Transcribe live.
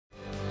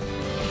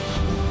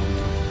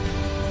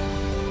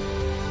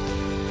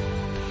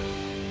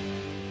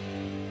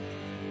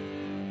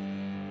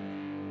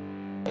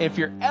if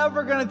you're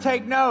ever going to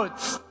take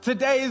notes,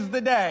 today's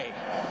the day.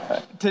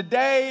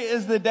 Today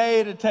is the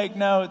day to take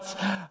notes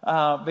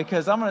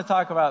because I'm going to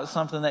talk about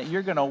something that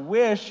you're going to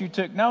wish you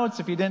took notes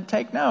if you didn't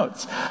take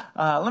notes.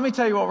 Let me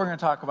tell you what we're going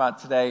to talk about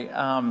today.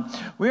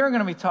 We are going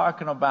to be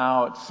talking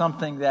about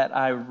something that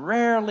I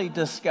rarely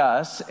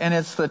discuss, and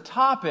it's the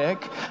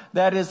topic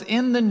that is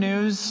in the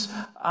news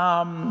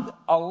a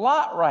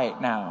lot right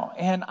now.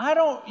 And I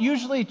don't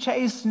usually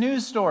chase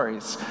news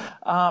stories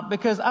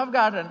because I've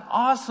got an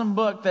awesome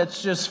book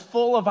that's just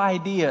full of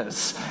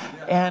ideas.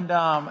 And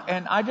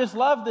I just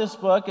love this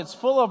book. It's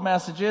full of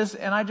messages,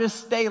 and I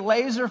just stay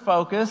laser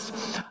focused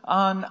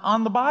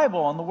on the Bible,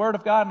 on the Word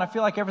of God, and I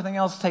feel like everything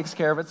else takes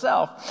care of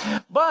itself.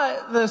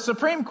 But the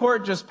Supreme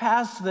Court just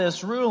passed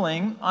this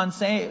ruling on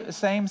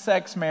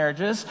same-sex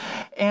marriages,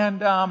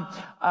 and I'm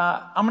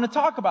going to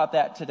talk about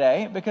that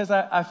today because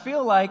I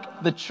feel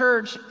like the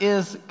church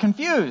is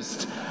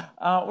confused.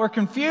 We're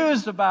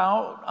confused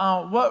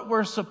about what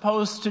we're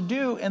supposed to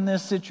do in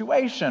this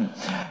situation.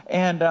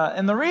 And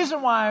the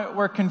reason why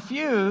we're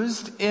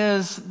confused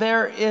is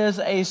there is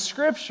a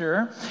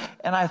scripture,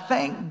 and I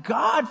thank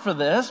God for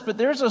this, but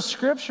there's a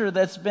scripture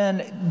that's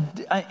been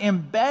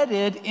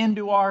embedded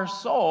into our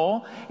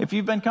soul. If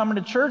you've been coming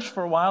to church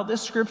for a while,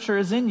 this scripture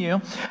is in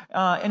you.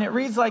 And it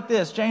reads like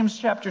this, James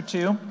chapter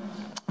 2.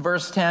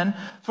 Verse 10,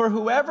 for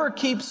whoever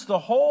keeps the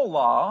whole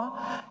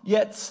law,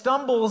 yet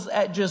stumbles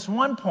at just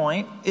one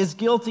point, is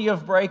guilty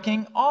of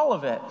breaking all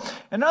of it.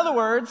 In other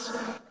words,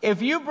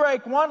 if you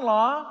break one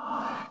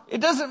law, it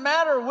doesn't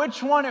matter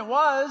which one it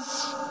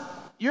was,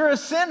 you're a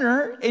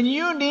sinner and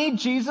you need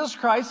Jesus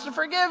Christ to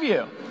forgive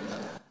you.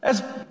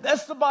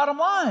 That's the bottom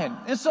line.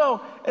 And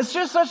so it's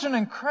just such an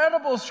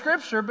incredible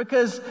scripture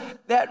because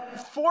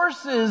that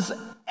forces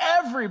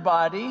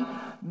everybody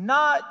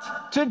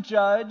not to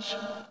judge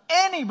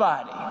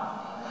anybody.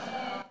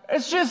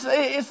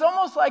 It's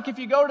almost like if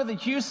you go to the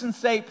Houston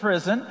State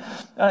Prison.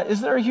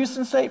 Is there a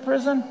Houston State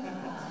Prison?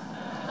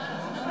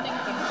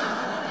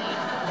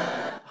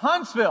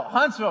 Huntsville.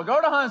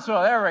 Go to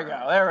Huntsville. There we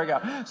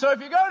go. So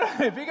if you go to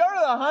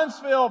the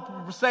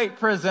Huntsville State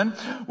Prison,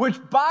 which,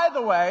 by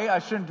the way, I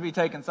shouldn't be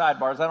taking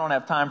sidebars. I don't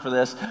have time for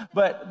this.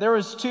 But there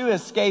was 2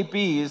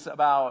 escapees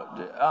about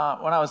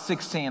when I was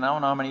 16. I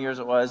don't know how many years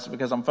it was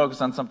because I'm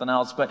focused on something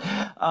else. But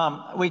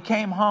we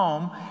came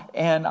home,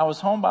 and I was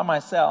home by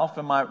myself,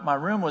 and my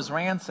room was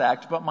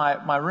ransacked. But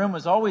my room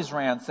was always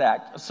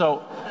ransacked.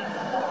 So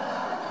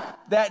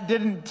that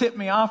didn't tip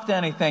me off to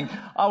anything.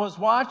 I was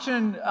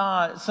watching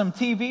some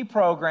TV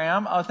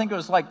program. I think it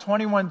was like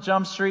 21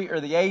 Jump Street or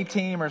the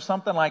A-Team or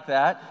something like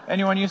that.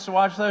 Anyone used to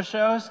watch those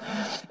shows?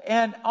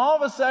 And all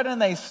of a sudden,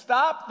 they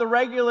stopped the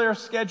regular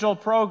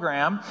scheduled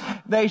program.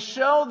 They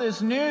show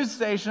this news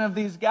station of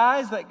these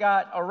guys that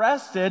got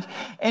arrested,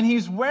 and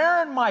he's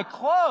wearing my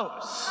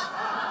clothes.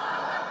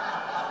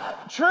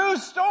 True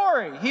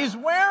story. He's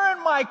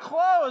wearing my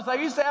clothes. I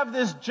used to have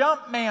this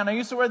Jumpman. I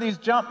used to wear these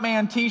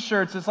Jumpman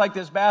t-shirts. It's like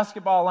this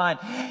basketball line.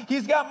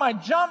 He's got my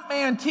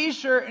Jumpman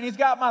t-shirt and he's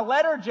got my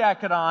letter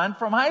jacket on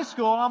from high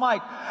school. And I'm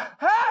like,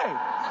 hey,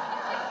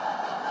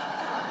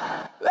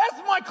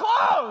 that's my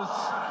clothes.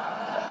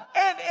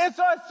 And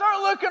so I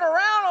start looking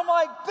around. I'm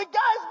like, the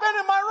guy's been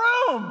in my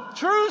room.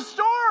 True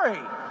story.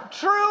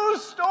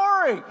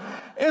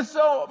 And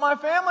so my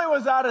family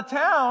was out of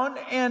town,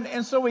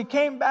 and so we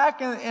came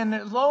back,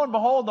 and lo and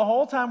behold, the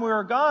whole time we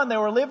were gone, they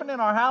were living in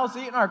our house,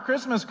 eating our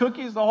Christmas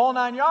cookies, the whole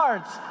 9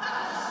 yards.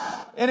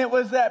 And it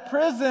was that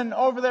prison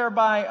over there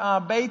by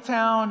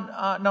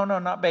Baytown. No,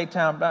 not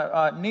Baytown.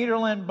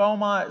 Nederland,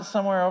 Beaumont,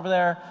 somewhere over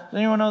there. Does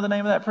anyone know the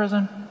name of that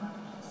prison?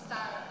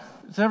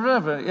 There you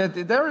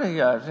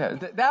go.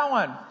 That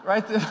one,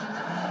 right there.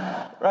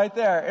 Right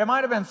there. It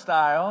might have been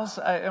Stiles.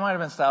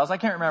 I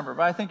can't remember,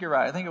 but I think you're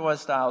right. I think it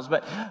was Stiles.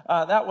 But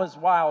that was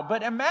wild.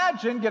 But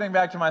imagine, getting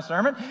back to my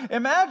sermon,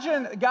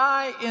 imagine a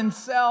guy in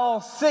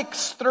cell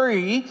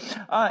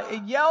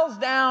 6-3 yells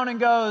down and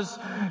goes,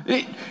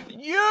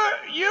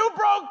 you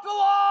broke the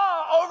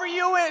law over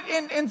you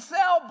in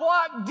cell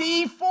block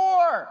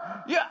D4.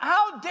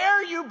 How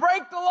dare you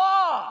break the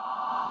law?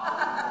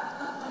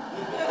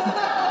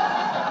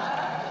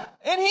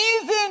 And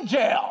he's in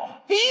jail.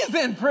 He's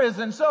in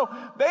prison. So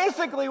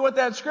basically what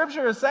that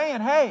scripture is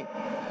saying, hey,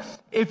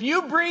 if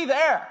you breathe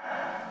air,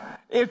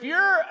 if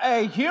you're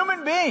a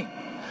human being,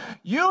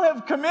 you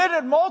have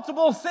committed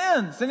multiple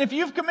sins. And if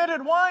you've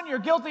committed one, you're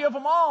guilty of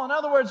them all. In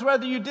other words,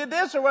 whether you did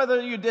this or whether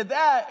you did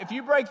that, if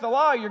you break the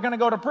law, you're going to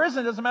go to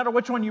prison. It doesn't matter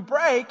which one you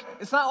break.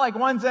 It's not like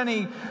one's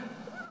any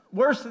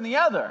worse than the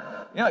other.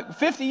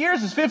 50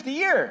 years is 50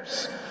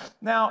 years.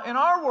 Now, in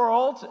our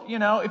world,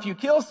 if you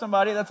kill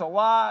somebody, that's a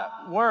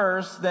lot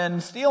worse than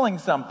stealing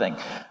something.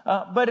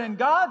 But in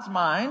God's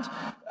mind,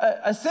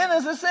 a sin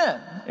is a sin.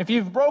 If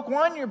you've broke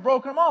one, you've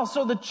broken them all.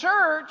 So the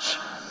church,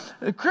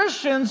 the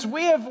Christians,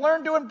 we have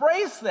learned to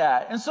embrace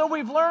that. And so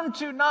we've learned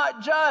to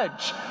not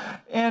judge.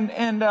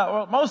 And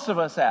well, most of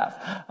us have.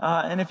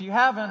 And if you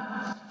haven't,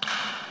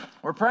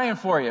 We're praying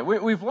for you.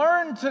 We've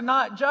learned to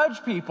not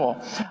judge people.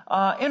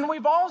 And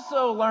we've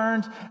also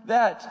learned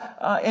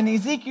that in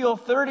Ezekiel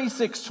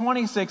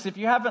 36:26, if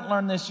you haven't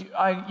learned this,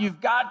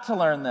 you've got to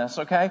learn this,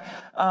 okay?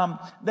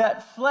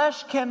 That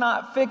flesh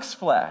cannot fix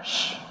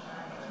flesh.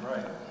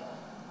 Right.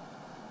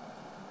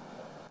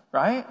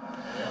 Right?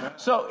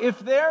 So if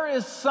there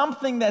is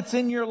something that's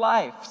in your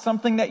life,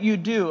 something that you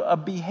do, a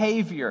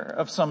behavior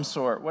of some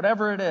sort,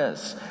 whatever it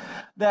is,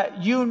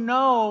 that you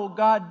know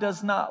God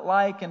does not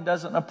like and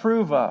doesn't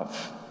approve of.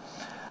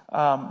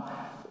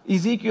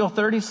 Ezekiel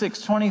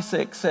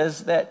 36:26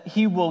 says that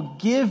He will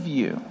give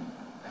you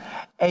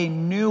a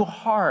new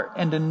heart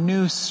and a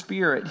new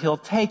spirit. He'll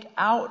take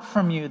out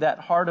from you that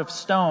heart of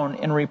stone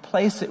and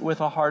replace it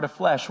with a heart of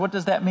flesh. What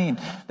does that mean?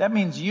 That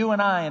means you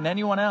and I and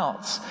anyone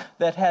else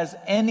that has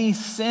any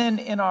sin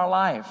in our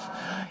life.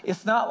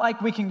 It's not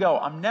like we can go,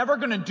 I'm never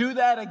going to do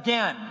that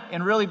again,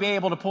 and really be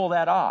able to pull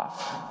that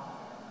off.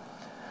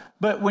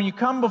 But when you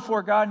come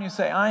before God and you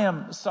say, I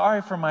am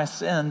sorry for my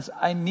sins,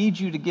 I need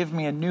you to give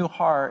me a new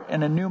heart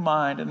and a new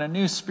mind and a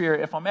new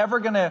spirit. If I'm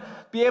ever going to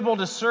be able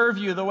to serve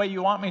you the way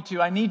you want me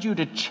to, I need you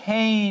to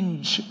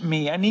change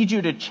me. I need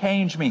you to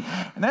change me.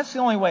 And that's the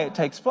only way it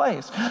takes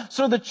place.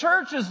 So the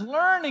church is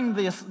learning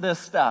this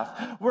stuff.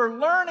 We're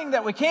learning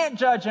that we can't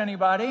judge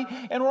anybody.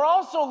 And we're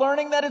also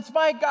learning that it's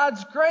by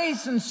God's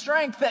grace and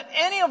strength that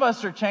any of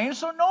us are changed.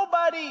 So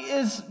nobody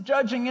is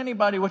judging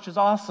anybody, which is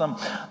awesome.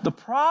 The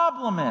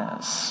problem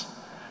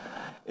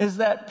is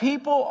that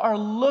people are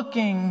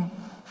looking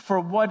for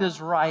what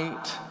is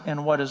right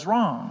and what is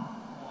wrong.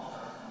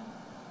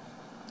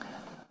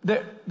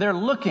 They're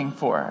looking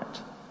for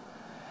it.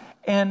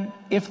 And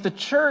if the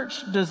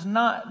church does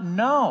not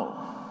know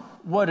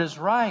what is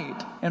right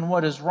and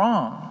what is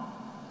wrong,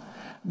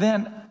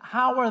 then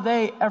how are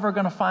they ever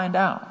going to find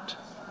out?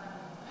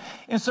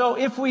 And so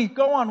if we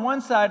go on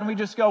one side and we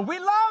just go, we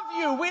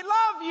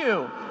love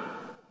you.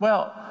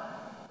 Well,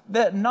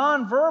 that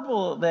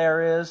nonverbal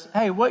there is,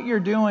 hey, what you're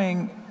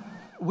doing,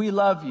 we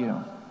love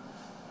you.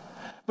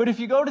 But if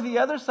you go to the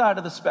other side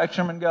of the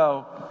spectrum and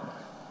go,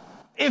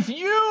 if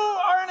you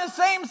are in a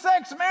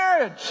same-sex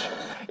marriage,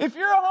 if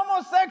you're a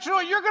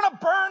homosexual, you're going to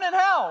burn in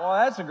hell. Well,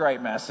 that's a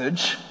great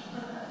message.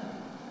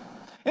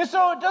 And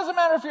so it doesn't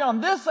matter if you're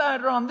on this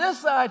side or on this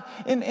side.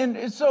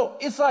 And so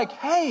it's like,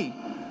 hey,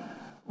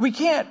 we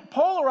can't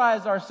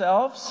polarize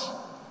ourselves,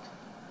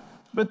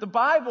 but the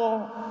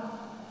Bible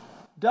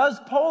does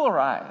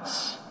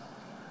polarize,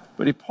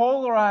 but He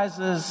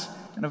polarizes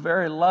in a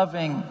very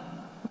loving,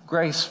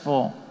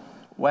 graceful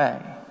way.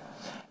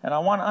 And I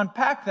want to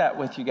unpack that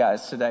with you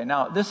guys today.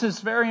 Now, this is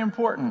very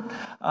important.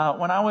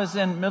 When I was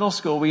in middle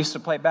school, we used to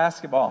play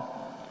basketball.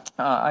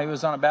 I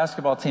was on a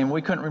basketball team.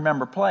 We couldn't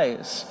remember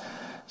plays.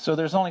 So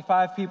there's only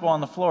 5 people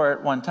on the floor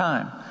at one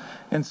time.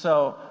 And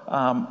so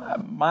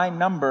my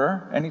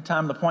number,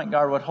 anytime the point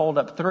guard would hold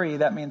up 3,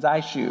 that means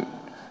I shoot.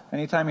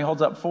 Anytime he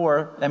holds up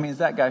 4, that means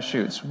that guy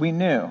shoots. We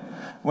knew.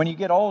 When you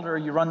get older,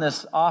 you run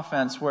this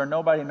offense where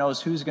nobody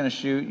knows who's going to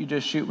shoot. You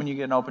just shoot when you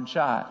get an open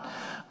shot.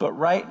 But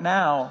right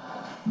now,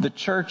 the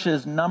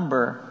church's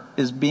number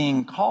is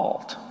being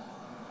called.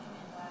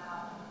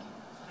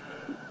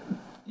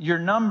 Your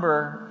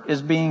number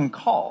is being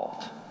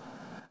called.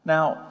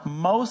 Now,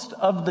 most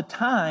of the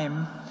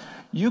time,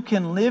 you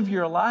can live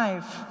your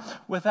life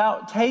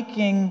without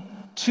taking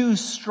too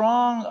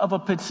strong of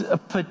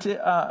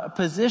a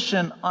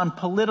position on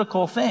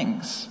political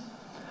things.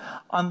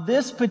 On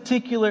this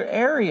particular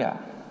area,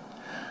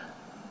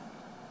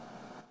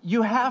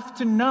 you have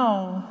to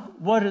know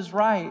what is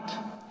right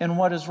and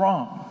what is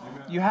wrong.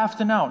 You have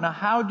to know. Now,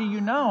 how do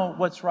you know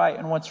what's right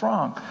and what's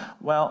wrong?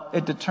 Well,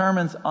 it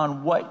determines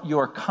on what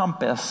your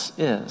compass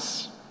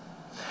is.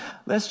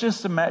 Let's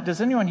just imagine, does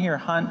anyone here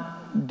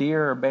hunt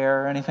deer or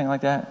bear or anything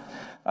like that?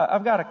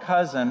 I've got a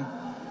cousin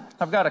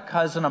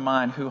of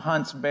mine who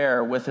hunts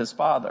bear with his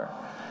father.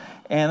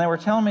 And they were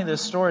telling me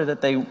this story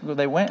that they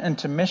went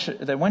to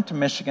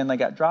Michigan. They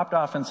got dropped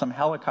off in some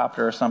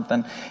helicopter or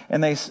something,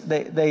 and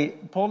they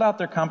pulled out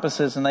their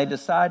compasses and they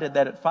decided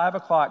that at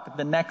 5:00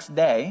 the next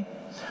day,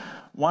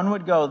 one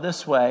would go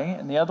this way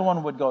and the other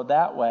one would go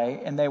that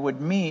way, and they would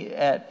meet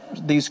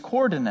at these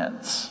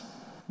coordinates,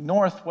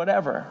 north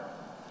whatever.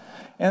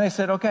 And they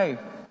said, okay,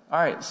 all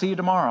right, see you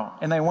tomorrow.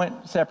 And they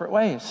went separate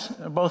ways,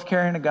 both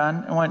carrying a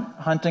gun, and went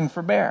hunting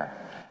for bear.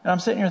 And I'm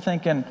sitting here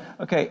thinking,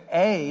 okay,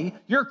 A,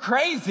 you're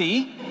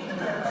crazy.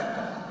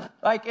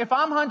 Like, if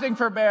I'm hunting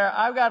for bear,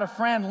 I've got a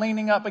friend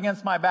leaning up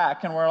against my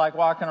back, and we're like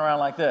walking around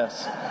like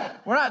this.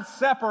 We're not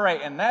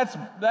separating. That's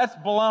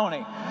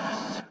baloney.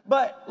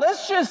 But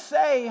let's just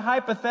say,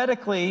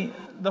 hypothetically,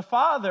 the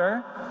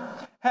father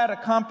had a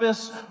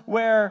compass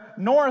where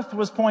north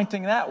was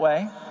pointing that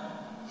way,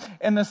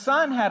 and the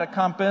son had a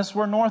compass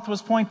where north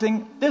was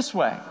pointing this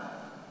way.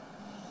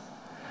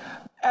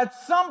 At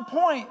some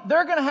point,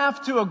 they're going to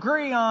have to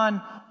agree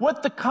on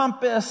what the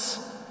compass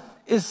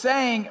is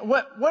saying.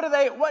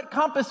 What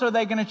compass are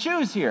they going to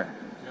choose here?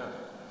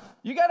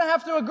 You got to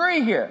have to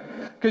agree here.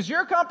 Because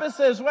your compass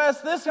says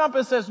west, this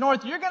compass says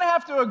north. You're going to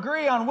have to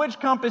agree on which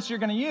compass you're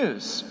going to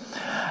use.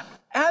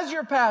 As as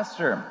your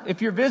pastor,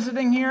 if you're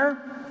visiting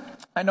here,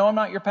 I know I'm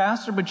not your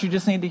pastor, but you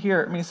just need to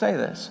hear me say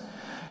this.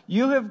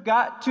 You have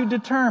got to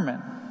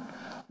determine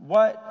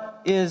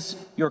what is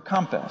your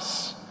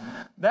compass.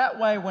 That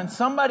way, when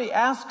somebody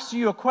asks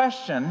you a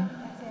question,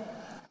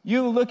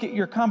 you look at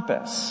your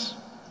compass.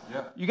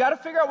 You got to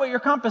figure out what your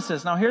compass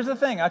is. Now, here's the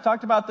thing. I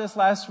talked about this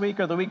last week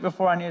or the week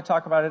before. I need to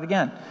talk about it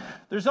again.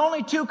 There's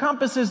only 2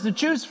 compasses to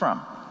choose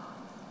from.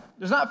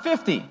 There's not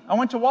 50. I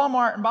went to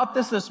Walmart and bought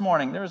this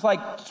morning. There was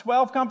like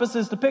 12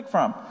 compasses to pick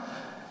from.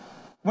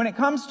 When it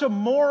comes to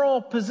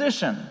moral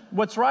position,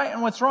 what's right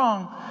and what's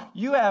wrong,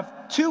 you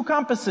have 2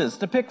 compasses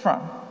to pick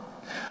from.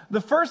 The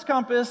first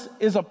compass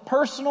is a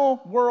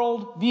personal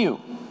world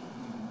view.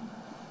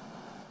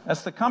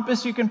 That's the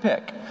compass you can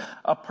pick.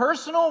 A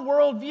personal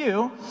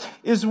worldview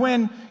is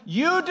when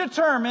you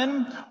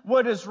determine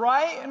what is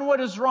right and what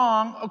is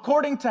wrong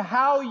according to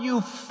how you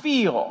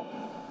feel,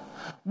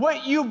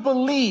 what you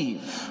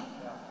believe.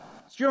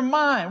 It's your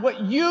mind,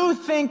 what you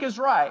think is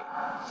right.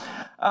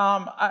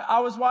 I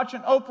was watching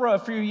Oprah a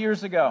few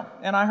years ago,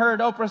 and I heard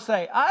Oprah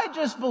say, I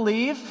just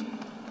believe.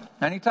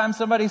 Anytime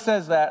somebody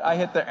says that, I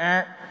hit the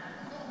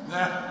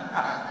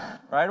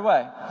right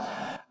away.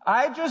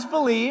 I just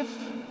believe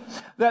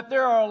that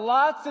there are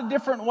lots of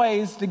different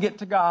ways to get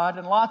to God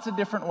and lots of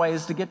different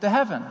ways to get to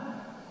heaven.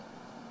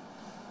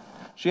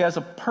 She has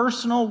a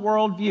personal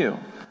worldview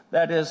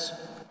that is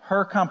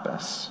her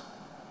compass.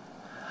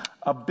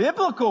 A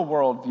biblical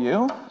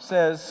worldview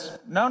says,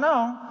 no,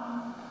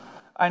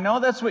 I know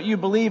that's what you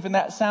believe and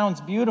that sounds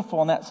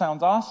beautiful and that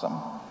sounds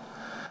awesome.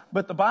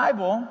 But the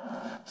Bible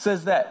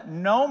says that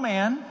no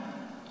man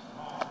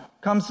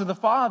comes to the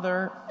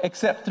Father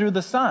except through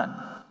the Son.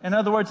 In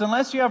other words,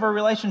 unless you have a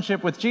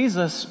relationship with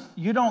Jesus,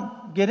 you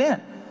don't get in.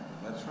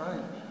 That's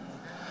right.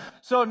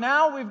 So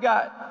now we've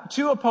got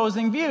 2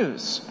 opposing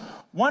views.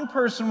 One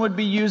person would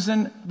be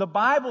using the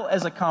Bible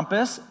as a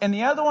compass, and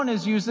the other one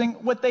is using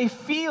what they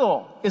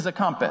feel is a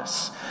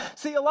compass.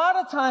 See, a lot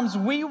of times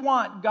we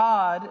want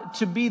God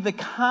to be the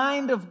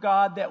kind of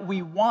God that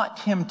we want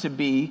Him to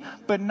be,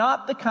 but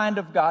not the kind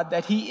of God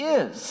that He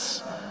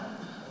is.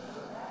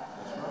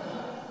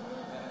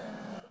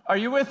 Are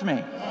you with me?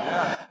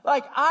 Yeah.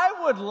 Like,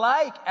 I would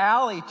like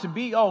Allie to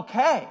be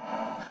okay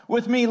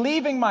with me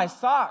leaving my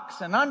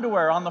socks and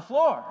underwear on the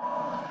floor.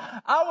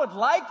 I would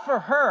like for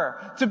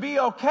her to be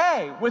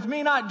okay with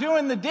me not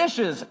doing the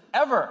dishes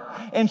ever,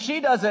 and she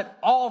does it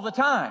all the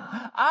time.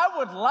 I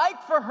would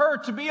like for her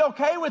to be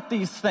okay with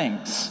these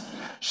things.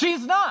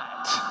 She's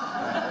not.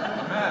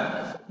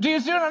 Amen. Do you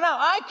see what I'm now?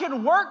 I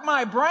can work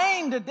my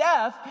brain to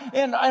death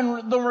in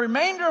the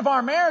remainder of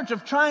our marriage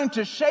of trying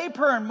to shape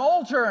her and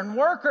mold her and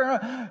work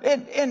her,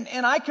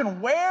 and I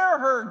can wear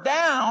her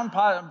down.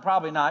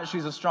 Probably not.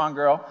 She's a strong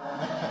girl.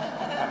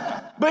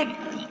 But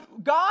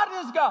God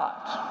is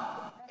God.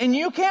 And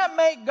you can't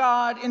make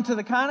God into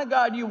the kind of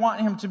God you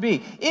want Him to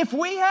be. If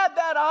we had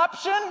that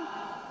option,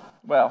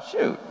 well,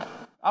 shoot,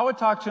 I would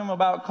talk to Him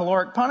about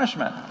caloric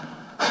punishment.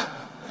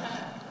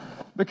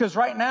 Because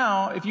right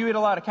now, if you eat a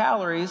lot of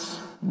calories,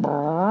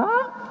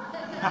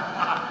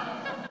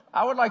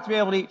 I would like to be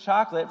able to eat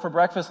chocolate for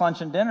breakfast,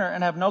 lunch, and dinner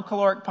and have no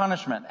caloric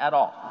punishment at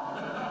all.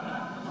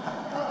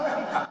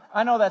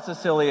 I know that's a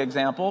silly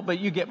example, but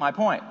you get my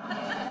point.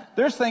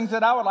 There's things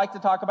that I would like to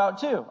talk about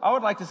too. I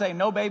would like to say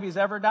no babies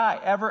ever die.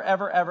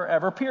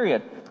 Ever,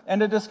 period.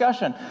 End of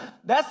discussion.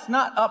 That's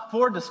not up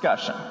for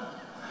discussion.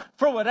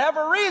 For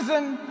whatever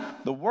reason,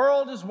 the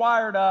world is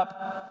wired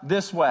up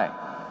this way.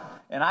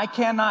 And I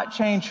cannot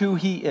change who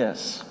He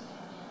is.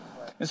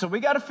 And so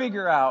we got to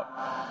figure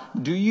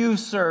out, do you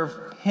serve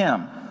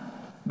Him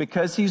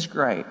because He's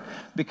great?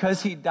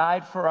 Because He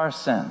died for our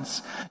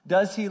sins?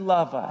 Does He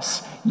love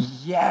us?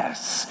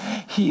 Yes,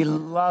 He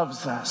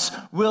loves us.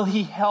 Will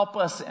He help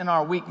us in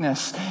our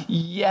weakness?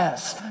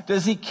 Yes.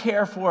 Does He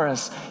care for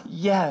us?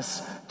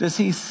 Yes. Does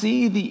He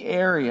see the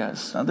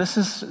areas? Now this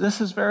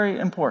is very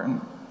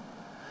important.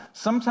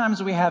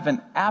 Sometimes we have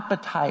an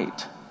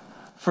appetite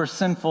for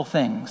sinful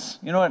things.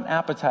 You know what an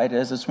appetite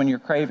is? It's when you're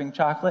craving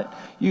chocolate.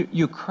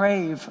 You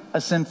crave a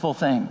sinful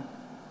thing.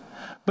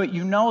 But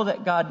you know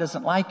that God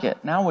doesn't like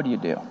it. Now what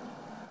do?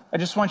 I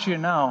just want you to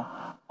know,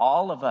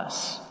 all of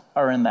us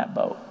are in that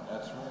boat.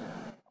 That's right.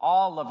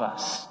 All of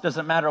us.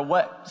 Doesn't matter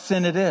what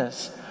sin it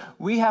is.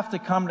 We have to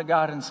come to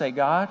God and say,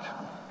 God,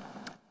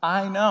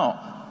 I know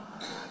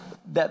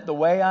that the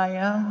way I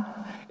am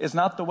is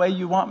not the way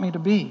you want me to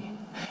be.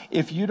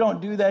 If you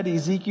don't do that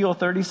Ezekiel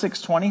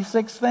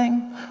 36:26 thing,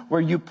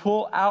 where you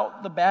pull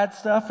out the bad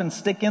stuff and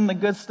stick in the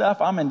good stuff,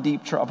 I'm in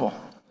deep trouble.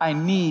 I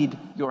need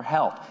your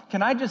help.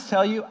 Can I just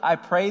tell you, I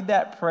prayed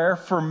that prayer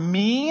for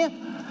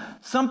me.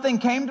 Something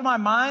came to my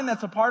mind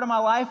that's a part of my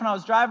life, and I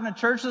was driving to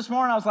church this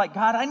morning. I was like,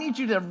 God, I need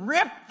you to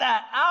rip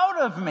that out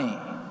of me.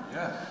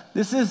 Yes.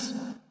 This is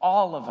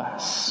all of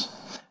us.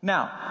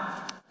 Now,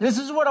 this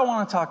is what I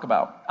want to talk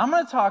about. I'm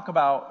going to talk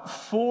about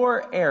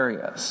 4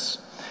 areas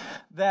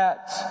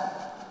that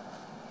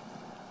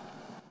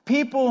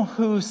people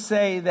who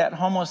say that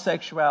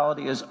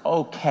homosexuality is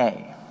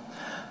okay,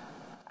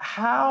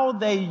 how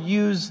they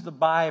use the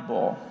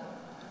Bible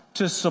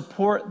to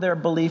support their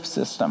belief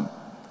system,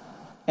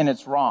 and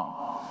it's wrong.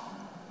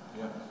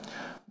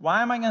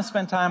 Why am I going to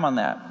spend time on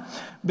that?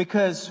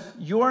 Because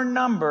your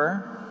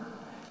number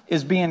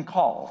is being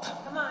called.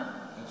 Come on.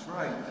 That's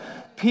right.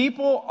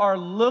 People are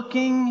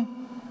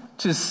looking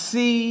to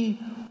see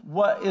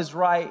what is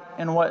right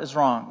and what is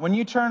wrong. When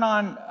you turn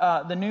on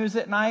the news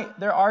at night,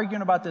 they're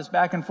arguing about this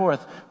back and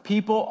forth.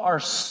 People are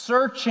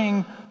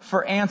searching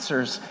for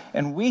answers,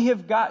 and we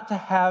have got to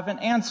have an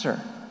answer.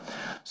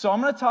 So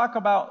I'm going to talk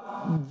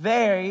about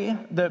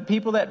the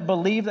people that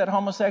believe that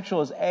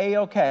homosexual is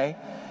A-okay.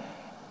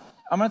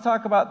 I'm going to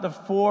talk about the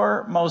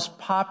 4 most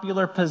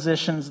popular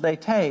positions they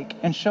take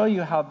and show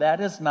you how that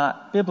is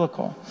not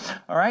biblical.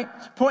 All right?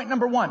 Point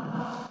number 1.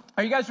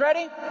 Are you guys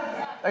ready?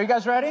 Are you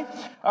guys ready?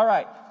 All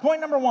right. Point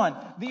number 1.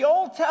 The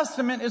Old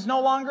Testament is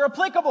no longer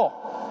applicable.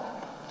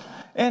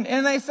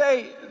 And they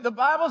say, the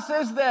Bible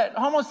says that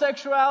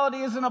homosexuality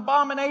is an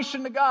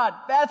abomination to God.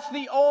 That's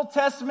the Old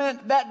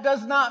Testament. That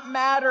does not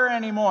matter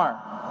anymore.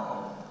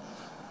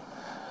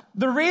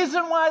 The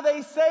reason why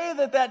they say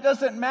that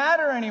doesn't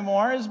matter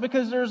anymore is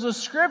because there's a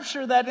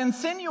scripture that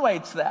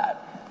insinuates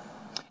that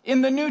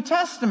in the New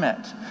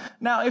Testament.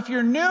 Now, if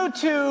you're new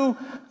to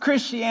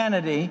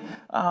Christianity,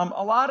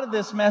 a lot of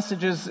this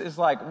message is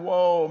like,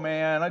 whoa,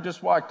 man, I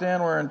just walked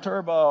in, we're in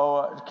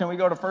turbo. Can we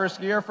go to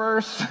first gear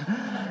first?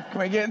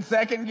 Can we get in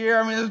second gear?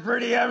 I mean, it's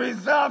pretty heavy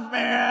stuff,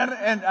 man.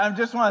 And I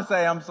just want to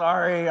say, I'm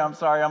sorry.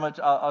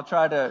 I'll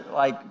try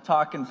to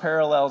talk in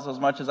parallels as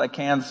much as I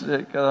can because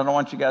I don't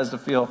want you guys to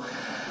feel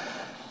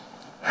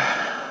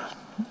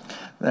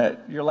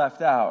that you're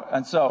left out.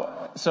 And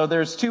so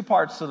there's 2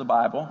 parts to the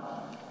Bible.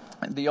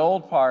 The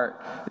old part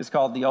is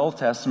called the Old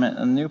Testament,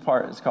 and the new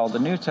part is called the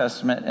New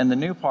Testament. And the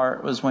new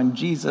part was when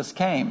Jesus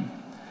came.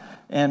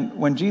 And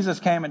when Jesus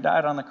came and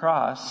died on the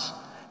cross,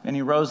 and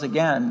he rose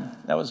again,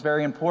 that was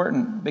very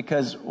important,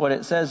 because what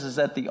it says is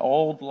that the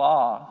old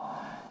law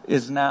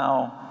is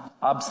now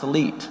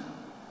obsolete.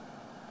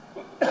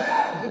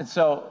 And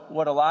so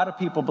what a lot of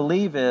people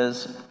believe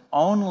is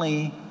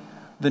only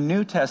the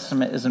New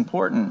Testament is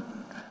important,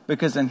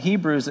 because in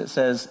Hebrews it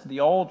says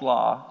the old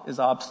law is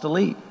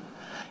obsolete.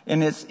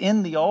 And it's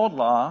in the old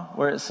law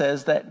where it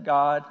says that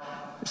God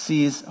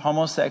sees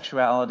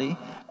homosexuality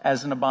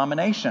as an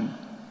abomination.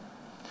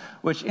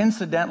 Which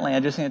incidentally,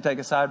 I just need to take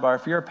a sidebar.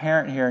 If you're a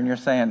parent here and you're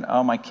saying,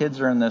 oh, my kids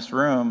are in this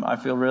room, I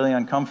feel really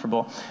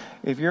uncomfortable.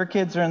 If your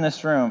kids are in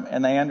this room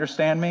and they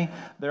understand me,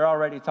 they're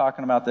already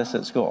talking about this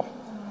at school.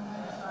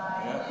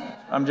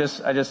 I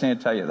just need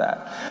to tell you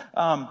that.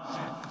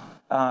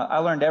 I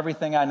learned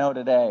everything I know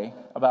today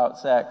about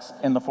sex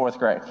in the 4th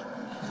grade.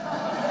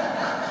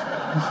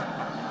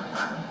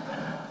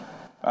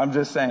 I'm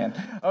just saying.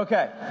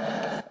 Okay.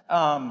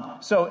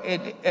 So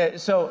it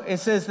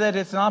says that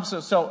it's an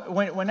obsolete. So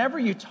whenever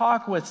you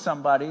talk with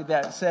somebody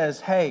that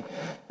says, hey,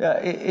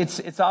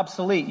 it's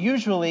obsolete,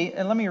 usually,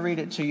 and let me read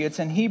it to you. It's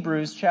in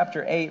Hebrews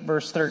chapter 8,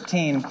 verse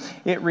 13.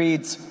 It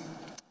reads,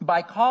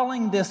 by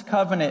calling this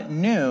covenant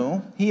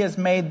new, he has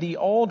made the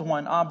old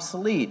one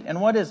obsolete.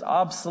 And what is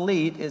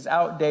obsolete is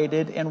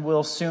outdated and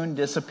will soon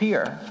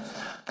disappear.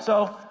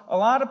 So a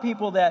lot of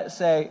people that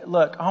say,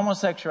 look,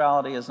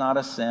 homosexuality is not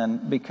a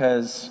sin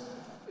because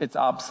it's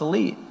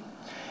obsolete.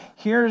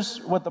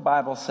 Here's what the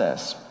Bible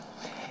says.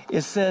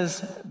 It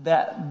says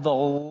that the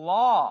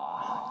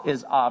law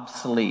is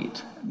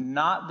obsolete,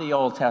 not the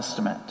Old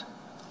Testament.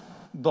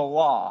 The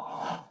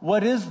law.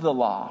 What is the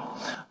law?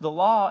 The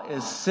law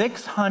is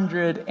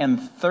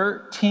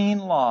 613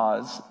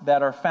 laws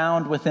that are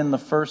found within the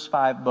first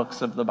 5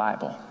 books of the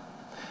Bible.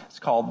 It's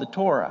called the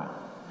Torah.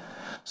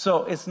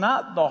 So it's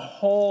not the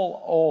whole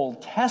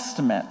Old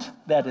Testament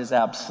that is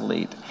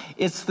obsolete.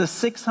 It's the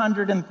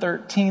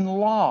 613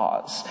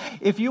 laws.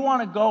 If you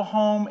want to go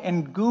home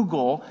and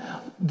Google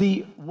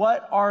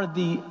what are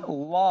the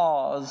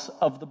laws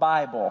of the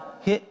Bible,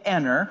 hit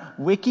enter.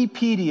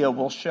 Wikipedia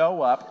will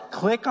show up.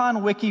 Click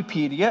on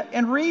Wikipedia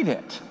and read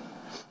it.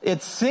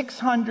 It's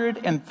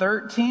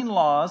 613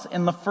 laws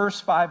in the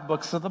first 5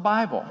 books of the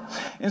Bible.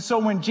 And so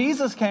when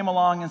Jesus came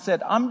along and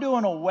said, I'm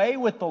doing away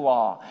with the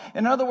law.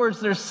 In other words,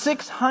 there's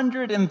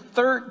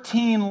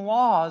 613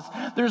 laws.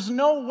 There's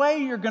no way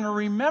you're going to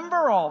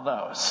remember all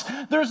those.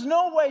 There's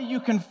no way you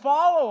can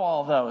follow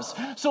all those.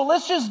 So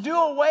let's just do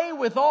away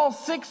with all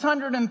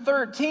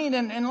 613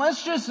 and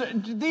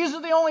these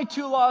are the only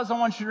 2 laws I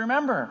want you to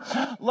remember.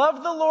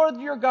 Love the Lord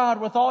your God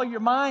with all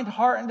your mind,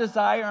 heart, and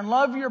desire, and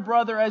love your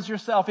brother as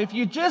yourself. If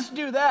you just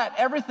do that,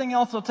 everything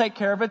else will take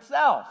care of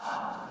itself.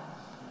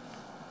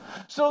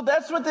 So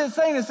that's what they're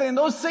saying. They're saying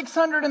those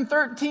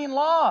 613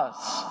 laws,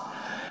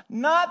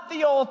 not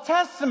the Old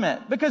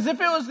Testament. Because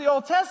if it was the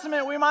Old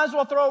Testament, we might as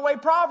well throw away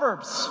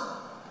Proverbs.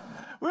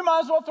 We might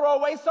as well throw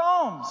away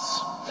Psalms.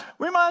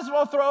 We might as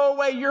well throw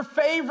away your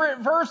favorite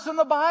verse in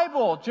the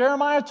Bible,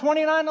 Jeremiah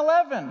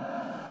 29:11.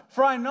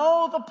 For I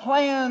know the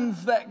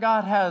plans that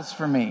God has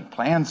for me,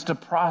 plans to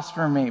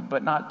prosper me,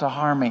 but not to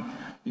harm me.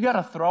 You got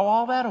to throw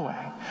all that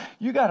away.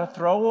 You got to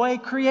throw away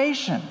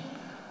creation.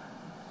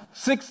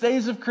 6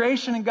 days of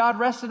creation and God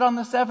rested on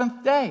the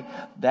seventh day.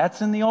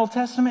 That's in the Old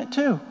Testament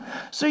too.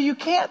 So you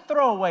can't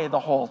throw away the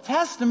whole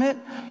Testament.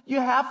 You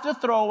have to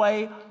throw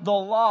away the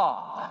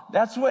law.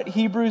 That's what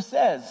Hebrews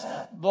says.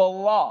 The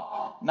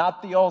law,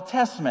 not the Old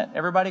Testament.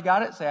 Everybody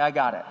got it? Say, I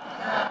got it.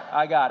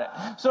 I got it.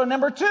 So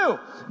number 2,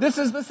 this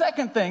is the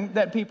second thing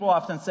that people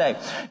often say.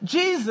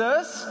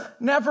 Jesus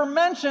never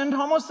mentioned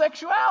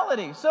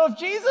homosexuality. So if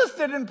Jesus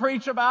didn't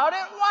preach about it,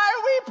 why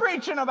are we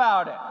preaching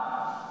about it?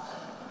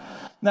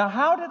 Now,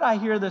 how did I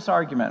hear this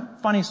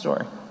argument? Funny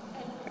story.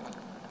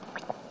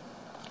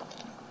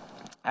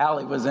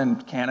 Allie was in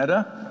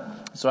Canada,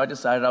 so I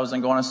decided I was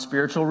going to go on a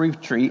spiritual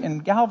retreat in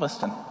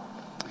Galveston.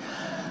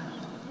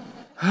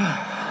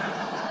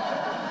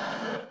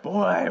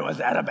 Boy, was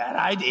that a bad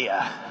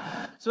idea.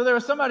 So there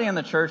was somebody in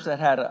the church that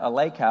had a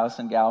lake house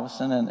in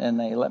Galveston, and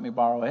they let me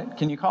borrow it.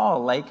 Can you call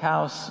a lake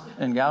house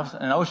in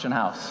Galveston an ocean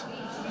house?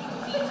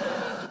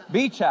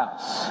 Beach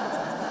house.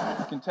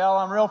 You can tell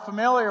I'm real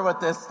familiar with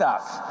this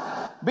stuff.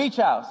 Beach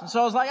house. And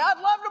so I was like, I'd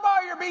love to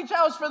borrow your beach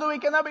house for the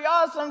weekend. That'd be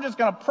awesome. I'm just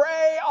going to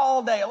pray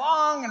all day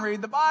long and read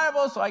the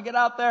Bible. So I get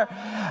out there.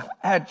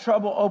 I had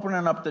trouble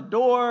opening up the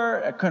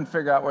door. I couldn't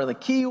figure out where the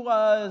key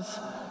was.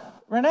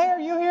 Renee, are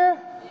you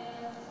here?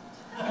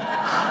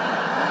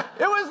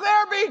 It was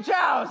their beach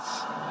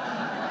house.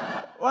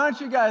 Why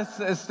don't you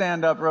guys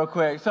stand up real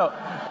quick? So,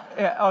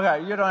 yeah,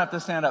 okay, you don't have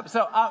to stand up.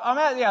 So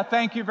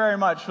thank you very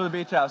much for the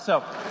beach house.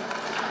 So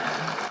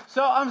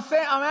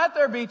I'm at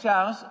their beach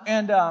house,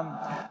 and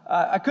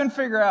I couldn't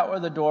figure out where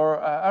the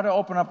door. I had to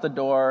open up the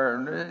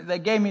door. They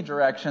gave me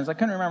directions. I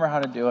couldn't remember how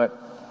to do it.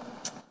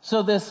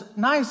 So this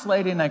nice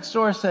lady next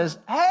door says,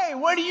 "Hey,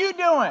 what are you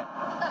doing?"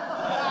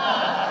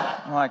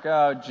 I'm like,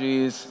 "Oh,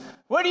 geez.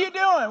 What are you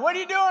doing? What are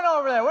you doing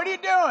over there? What are you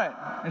doing?"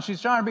 And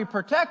she's trying to be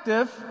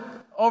protective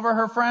over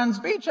her friend's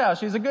beach house.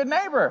 She's a good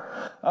neighbor.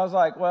 I was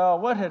like, well,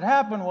 what had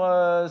happened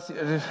was...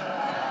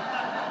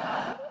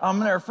 I'm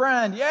their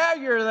friend. Yeah,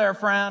 you're their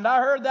friend.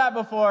 I heard that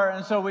before.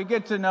 And so we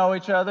get to know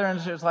each other,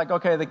 and she's like,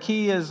 okay, the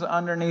key is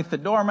underneath the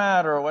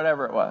doormat or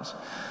whatever it was.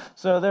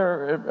 So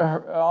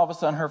all of a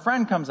sudden her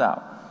friend comes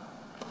out.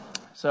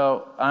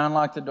 So I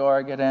unlock the door,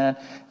 I get in.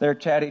 They're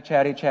chatty,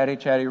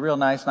 real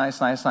nice.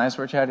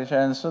 We're chatty.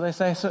 And so they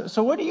say,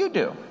 so what do you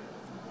do?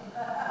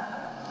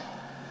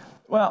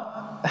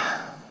 Well,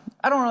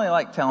 I don't really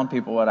like telling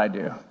people what I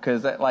do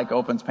because that like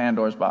opens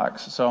Pandora's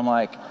box. So I'm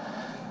like,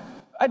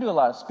 I do a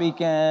lot of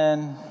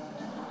speaking,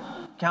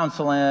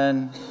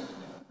 counseling.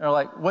 They're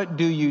like, what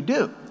do you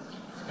do?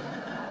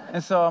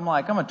 And so I'm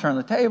like, I'm going to turn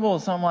the table.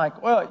 So I'm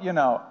like, well,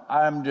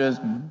 I'm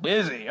just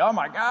busy. Oh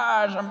my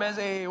gosh, I'm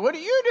busy. What do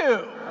you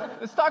do?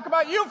 Let's talk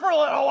about you for a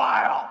little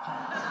while.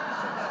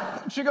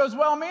 She goes,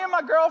 well, me and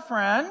my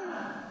girlfriend,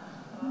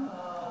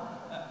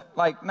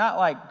 like, not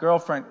like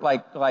girlfriend,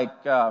 like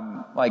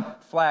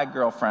flag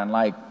girlfriend,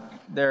 like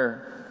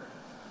they're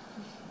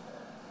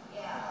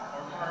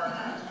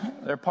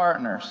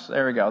partners.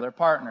 There we go. They're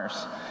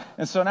partners.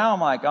 And so now I'm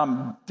like,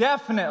 I'm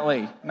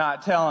definitely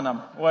not telling them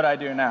what I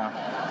do now.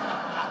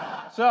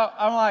 So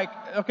I'm like,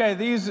 okay,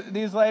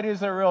 these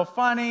ladies are real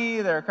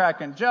funny. They're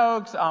cracking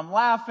jokes. I'm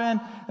laughing.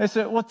 They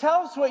said, well,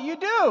 tell us what you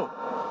do.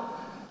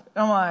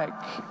 I'm like,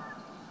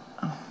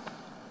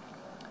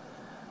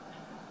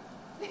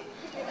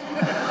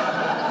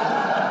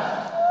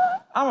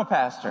 I'm a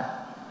pastor.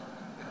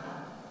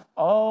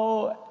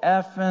 Oh,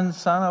 effing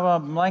son of a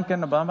blank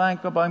and a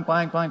blank, blank,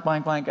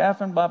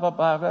 effing blah, blah,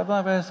 blah, blah,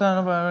 blah, son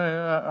of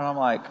a... And I'm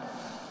like...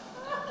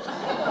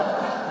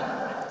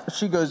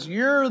 She goes,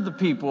 you're the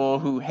people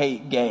who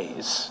hate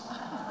gays.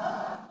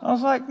 I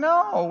was like,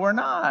 no, we're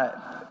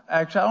not.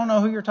 Actually, I don't know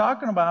who you're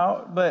talking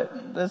about,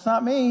 but that's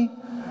not me.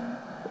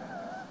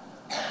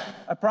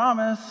 I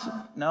promise.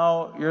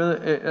 No,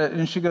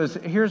 and she goes,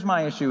 here's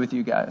my issue with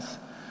you guys.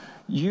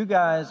 You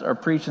guys are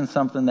preaching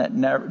something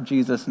that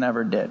Jesus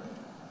never did.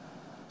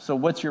 So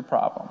what's your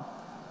problem?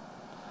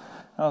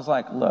 I was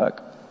like,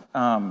 look,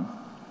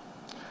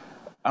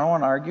 I don't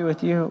want to argue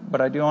with you,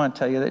 but I do want to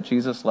tell you that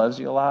Jesus loves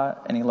you a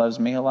lot, and he loves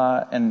me a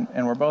lot, and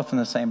we're both in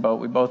the same boat.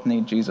 We both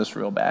need Jesus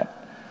real bad.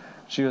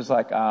 She was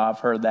like, I've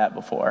heard that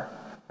before.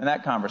 And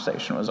that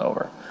conversation was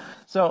over.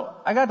 So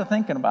I got to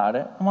thinking about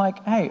it. I'm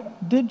like, hey,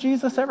 did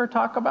Jesus ever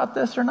talk about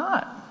this or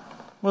not?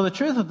 Well, the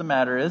truth of the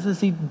matter is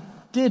he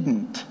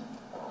didn't.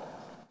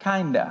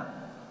 Kinda.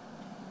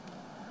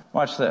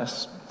 Watch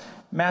this.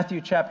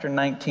 Matthew chapter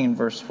 19,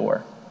 verse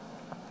 4.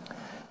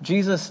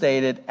 Jesus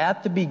stated,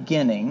 at the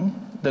beginning,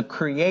 the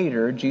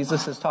Creator,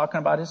 Jesus is talking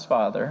about his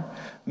Father,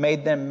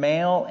 made them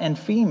male and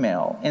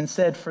female, and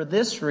said, for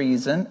this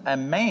reason, a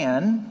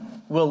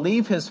man will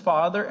leave his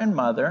father and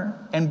mother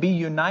and be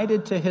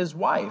united to his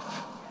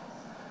wife,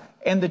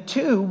 and the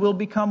two will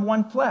become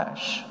one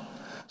flesh.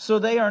 So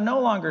they are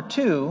no longer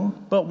two,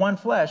 but one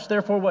flesh.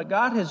 Therefore, what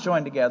God has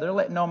joined together,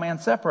 let no man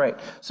separate.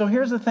 So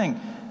here's the thing.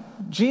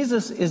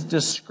 Jesus is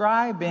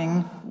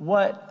describing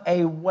what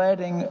a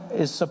wedding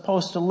is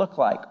supposed to look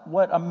like,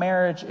 what a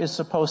marriage is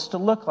supposed to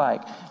look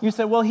like. You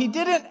say, well, he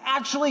didn't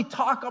actually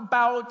talk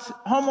about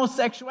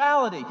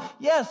homosexuality.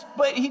 Yes,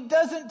 but he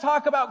doesn't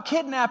talk about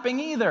kidnapping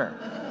either.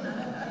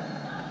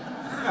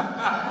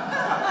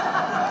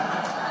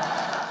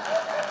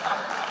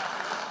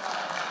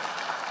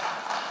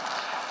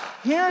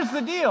 Here's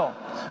the deal.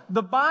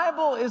 The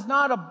Bible is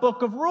not a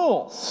book of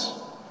rules.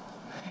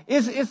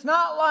 It's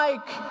not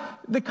like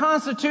the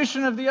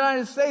Constitution of the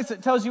United States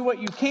that tells you what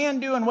you can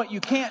do and what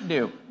you can't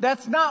do.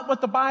 That's not what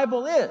the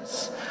Bible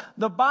is.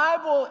 The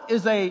Bible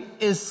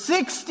is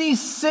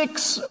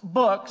 66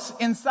 books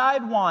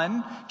inside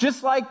one.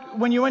 Just like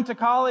when you went to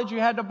college,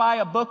 you had to buy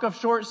a book of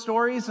short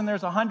stories, and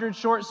there's 100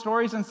 short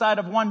stories inside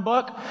of one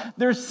book.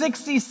 There's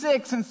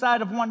 66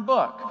 inside of one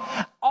book.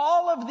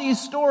 All of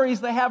these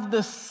stories, they have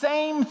the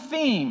same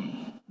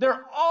theme.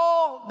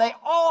 They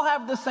all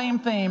have the same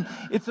theme.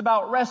 It's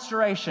about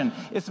restoration.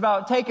 It's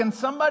about taking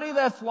somebody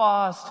that's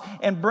lost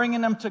and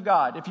bringing them to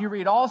God. If you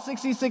read all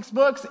 66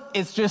 books,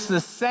 it's just the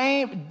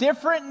same,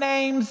 different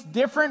names,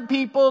 different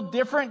people,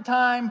 different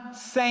time,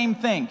 same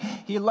thing.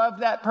 He loved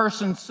that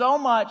person so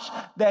much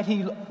that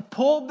he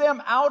pulled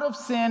them out of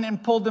sin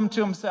and pulled them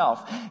to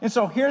himself. And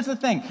so here's the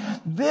thing.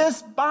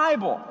 This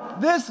Bible,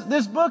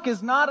 this book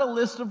is not a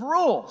list of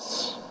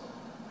rules.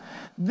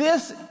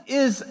 This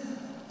is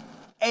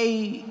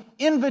an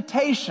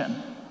invitation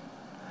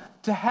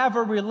to have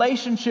a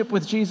relationship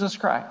with Jesus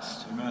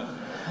Christ. Amen.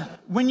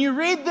 When you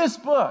read this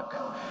book,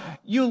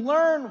 you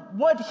learn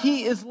what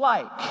he is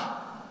like.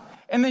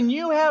 And then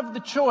you have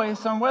the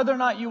choice on whether or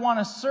not you want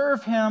to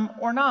serve him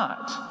or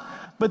not.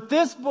 But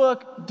this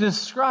book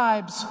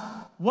describes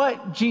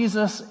what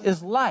Jesus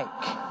is like.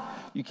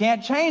 You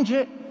can't change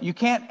it. You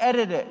can't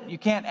edit it. You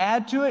can't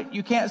add to it.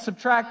 You can't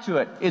subtract to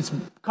it. It's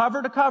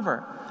cover to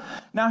cover.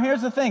 Now,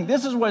 here's the thing.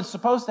 This is what's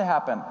supposed to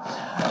happen.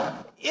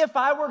 If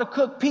I were to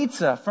cook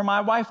pizza for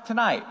my wife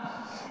tonight,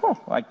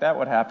 like that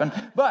would happen.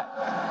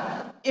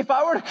 But if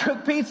I were to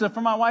cook pizza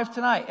for my wife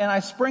tonight and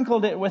I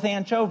sprinkled it with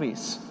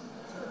anchovies,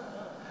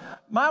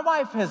 my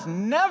wife has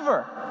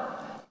never,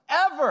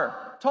 ever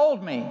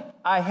told me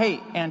I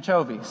hate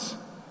anchovies.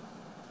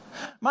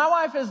 My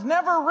wife has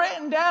never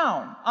written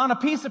down on a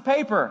piece of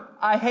paper,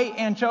 I hate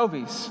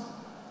anchovies.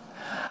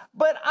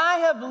 But I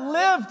have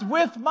lived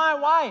with my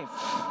wife.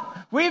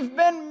 We've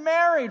been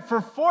married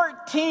for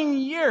 14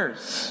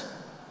 years.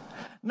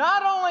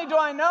 Not only do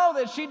I know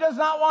that she does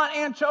not want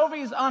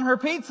anchovies on her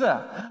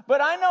pizza,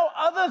 but I know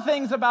other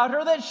things about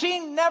her that she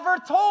never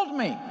told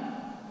me.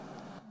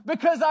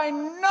 Because I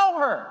know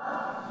her.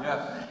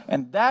 Yes.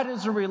 And that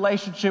is a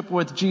relationship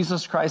with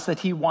Jesus Christ that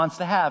he wants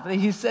to have.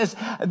 He says,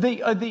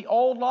 the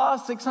old law,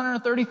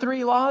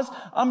 633 laws,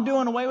 I'm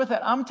doing away with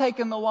it. I'm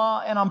taking the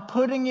law and I'm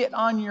putting it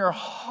on your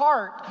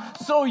heart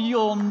so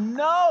you'll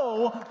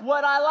know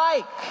what I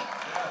like.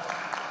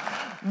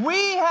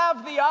 We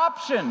have the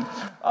option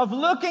of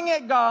looking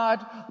at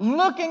God,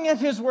 looking at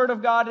his word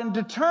of God, and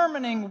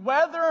determining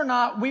whether or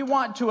not we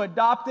want to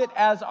adopt it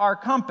as our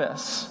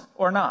compass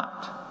or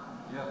not.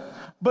 Yes.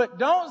 But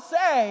don't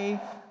say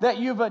that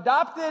you've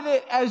adopted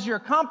it as your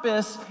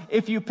compass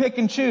if you pick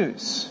and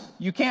choose.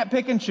 You can't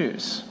pick and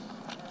choose.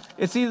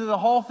 It's either the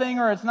whole thing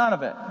or it's none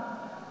of it.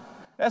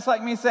 That's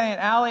like me saying,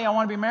 Allie, I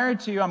want to be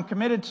married to you. I'm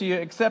committed to you,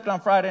 except on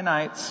Friday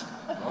nights.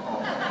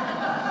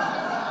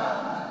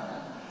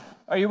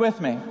 Are you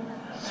with me?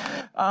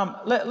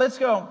 Let's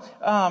go.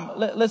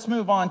 Let's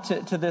move on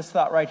to this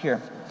thought right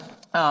here.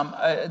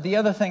 The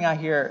other thing I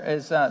hear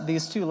is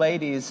these two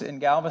ladies in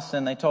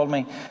Galveston, they told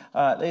me,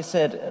 they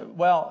said,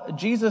 well,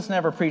 Jesus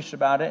never preached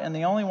about it, and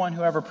the only one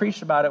who ever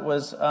preached about it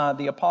was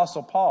the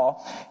Apostle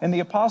Paul. And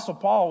the Apostle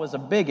Paul was a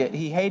bigot.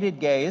 He hated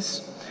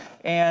gays,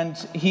 and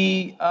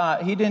he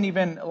didn't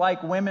even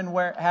like women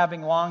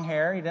having long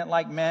hair. He didn't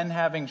like men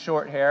having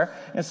short hair.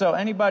 And so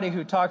anybody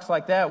who talks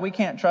like that, we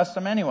can't trust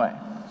them anyway.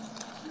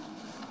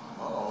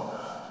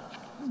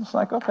 It's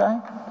like, okay.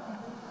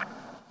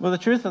 Well, the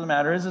truth of the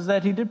matter is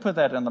that he did put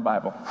that in the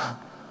Bible.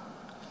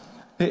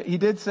 He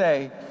did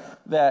say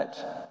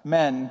that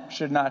men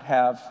should not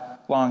have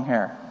long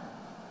hair.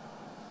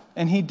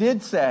 And he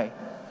did say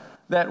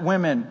that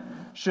women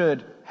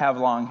should have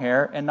long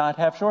hair and not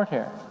have short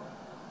hair.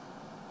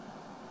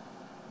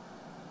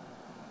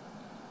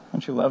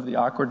 Don't you love the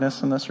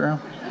awkwardness in this room?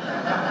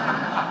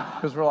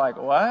 Because we're like,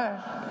 what?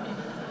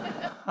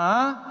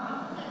 Huh?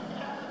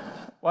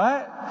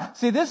 What?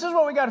 See, this is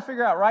what we got to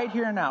figure out right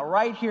here and now.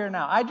 Right here and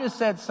now. I just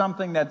said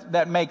something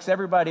that makes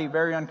everybody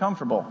very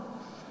uncomfortable.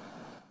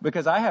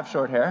 Because I have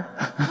short hair.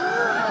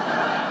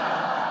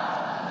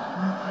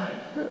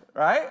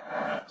 Right?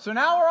 So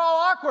now we're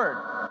all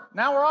awkward.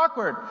 Now we're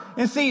awkward.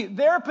 And see,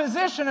 their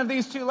position of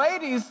these two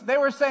ladies, they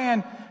were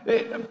saying,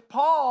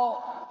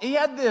 Paul, he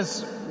had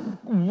this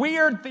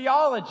weird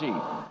theology.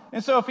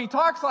 And so if he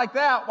talks like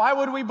that, why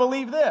would we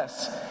believe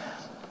this?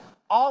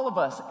 All of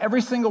us, every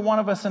single one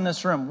of us in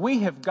this room, we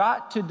have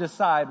got to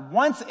decide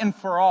once and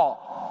for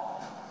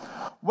all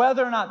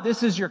whether or not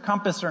this is your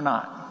compass or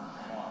not.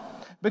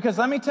 Because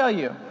let me tell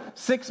you,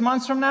 6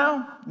 months from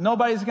now,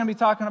 nobody's going to be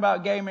talking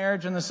about gay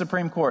marriage in the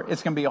Supreme Court.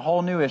 It's going to be a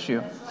whole new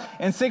issue.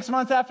 And 6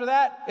 months after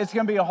that, it's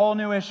going to be a whole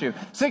new issue.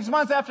 6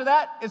 months after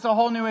that, it's a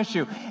whole new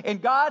issue.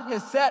 And God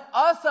has set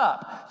us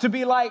up to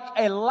be like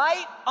a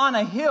light on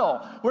a hill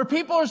where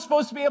people are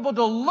supposed to be able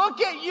to look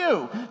at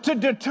you to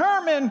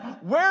determine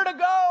where to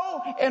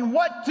go and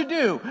what to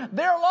do.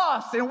 They're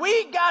lost, and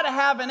we got to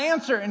have an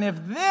answer. And if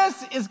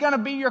this is going to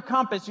be your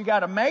compass, you got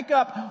to make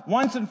up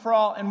once and for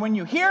all. And when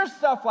you hear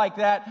stuff like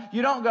that,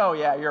 you don't go,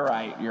 yeah, you're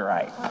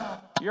right.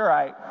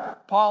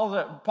 Paul's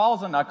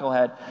a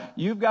knucklehead.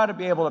 You've got to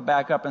be able to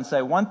back up and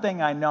say, one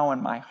thing I know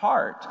in my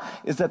heart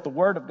is that the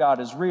Word of God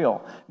is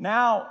real.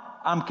 Now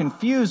I'm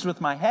confused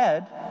with my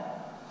head.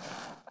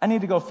 I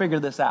need to go figure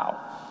this out.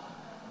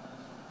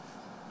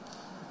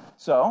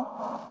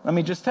 So, let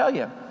me just tell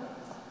you.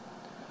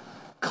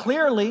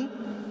 Clearly,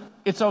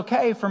 it's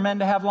okay for men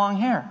to have long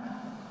hair.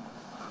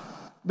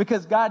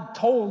 Because God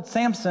told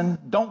Samson,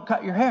 don't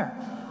cut your hair.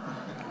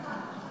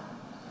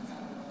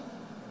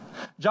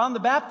 John the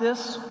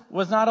Baptist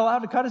was not allowed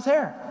to cut his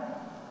hair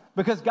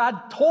because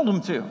God told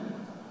him to.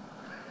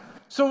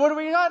 So what do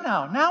we got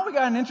now? Now we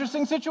got an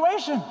interesting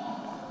situation.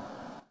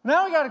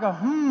 Now we got to go,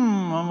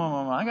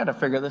 I got to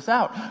figure this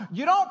out.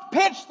 You don't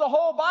pitch the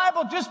whole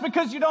Bible just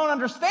because you don't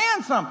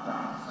understand something.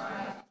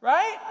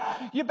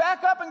 Right? You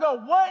back up and go,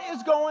 what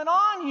is going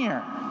on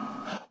here?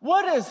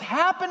 What is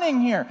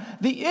happening here?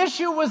 The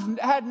issue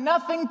had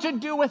nothing to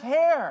do with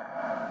hair.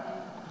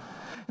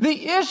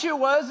 The issue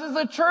was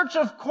the church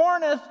of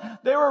Corinth,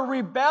 they were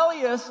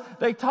rebellious.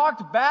 They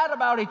talked bad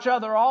about each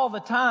other all the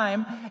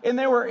time, and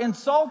they were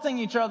insulting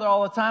each other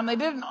all the time. They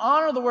didn't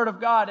honor the Word of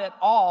God at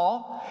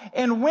all.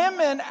 And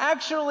women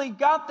actually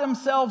got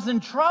themselves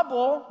in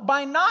trouble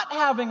by not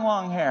having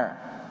long hair.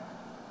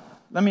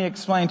 Let me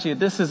explain to you.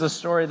 This is a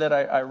story that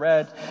I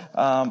read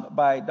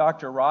by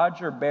Dr.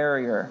 Roger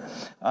Barrier.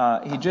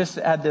 He just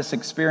had this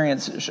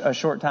experience a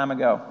short time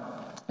ago.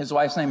 His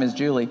wife's name is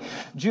Julie.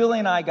 Julie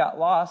and I got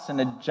lost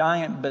in a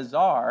giant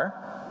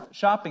bazaar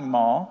shopping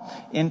mall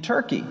in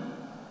Turkey.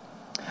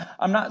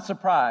 I'm not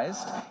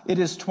surprised. It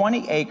is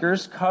 20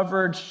 acres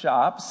covered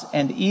shops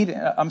and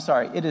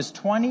it is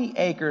 20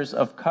 acres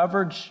of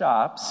covered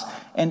shops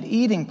and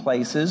eating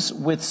places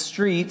with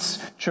streets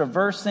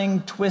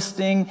traversing,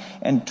 twisting,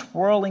 and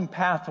twirling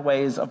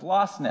pathways of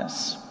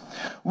lostness.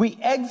 We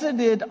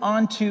exited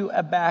onto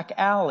a back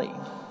alley.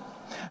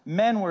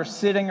 Men were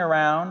sitting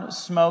around,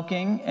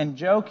 smoking and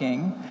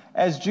joking,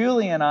 as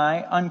Julie and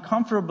I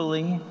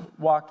uncomfortably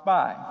walked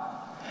by.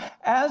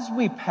 As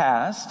we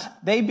passed,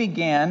 they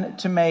began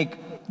to make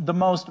the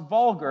most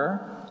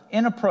vulgar,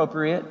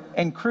 inappropriate,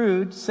 and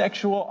crude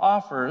sexual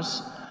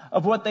offers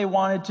of what they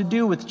wanted to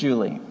do with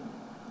Julie.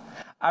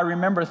 I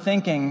remember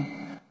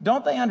thinking,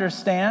 don't they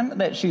understand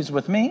that she's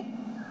with me?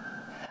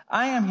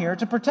 I am here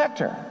to protect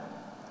her.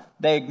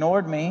 They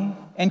ignored me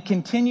and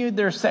continued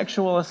their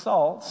sexual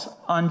assaults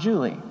on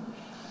Julie.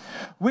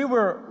 We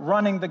were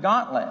running the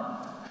gauntlet.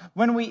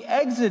 When we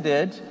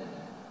exited,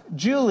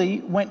 Julie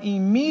went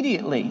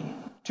immediately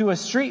to a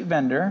street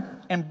vendor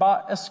and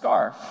bought a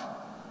scarf.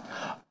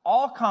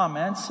 All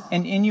comments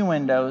and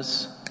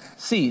innuendos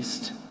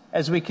ceased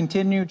as we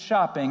continued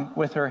shopping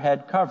with her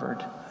head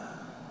covered.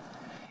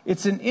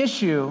 It's an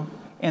issue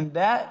in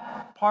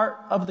that part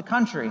of the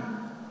country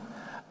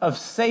of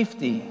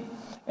safety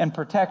and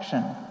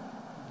protection.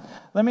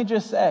 Let me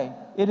just say,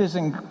 it is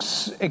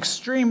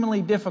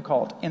extremely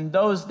difficult in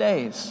those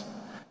days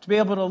to be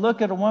able to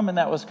look at a woman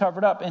that was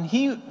covered up. And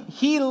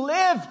he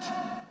lived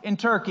in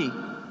Turkey.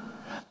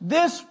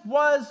 This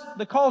was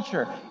the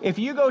culture. If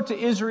you go to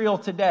Israel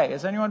today,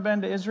 has anyone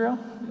been to Israel?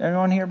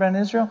 Anyone here been to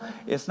Israel?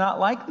 It's not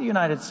like the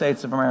United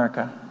States of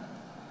America.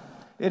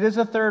 It is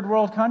a third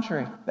world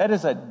country. That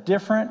is a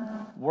different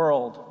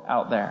world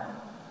out there.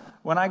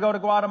 When I go to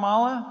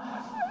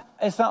Guatemala,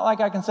 it's not like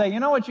I can say,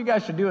 you know what you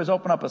guys should do is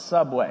open up a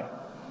Subway.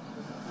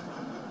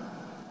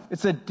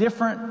 It's a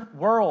different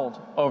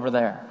world over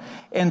there.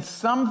 And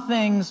some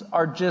things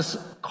are just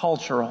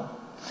cultural.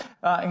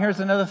 Here's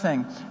another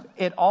thing.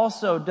 It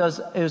also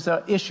is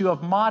an issue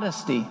of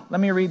modesty. Let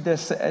me read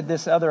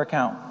this other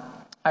account.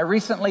 I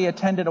recently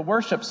attended a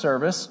worship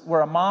service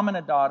where a mom and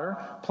a daughter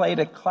played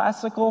a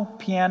classical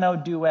piano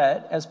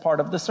duet as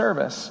part of the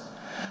service.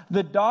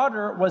 The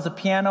daughter was a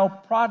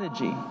piano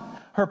prodigy.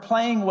 Her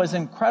playing was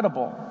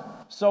incredible.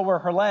 So were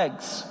her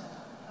legs.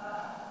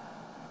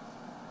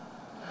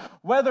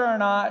 Whether or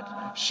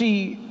not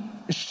she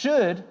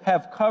should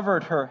have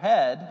covered her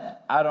head,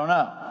 I don't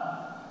know.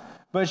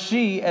 But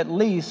she at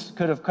least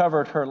could have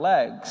covered her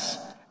legs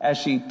as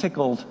she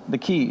tickled the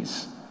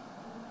keys.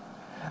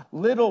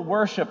 Little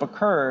worship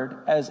occurred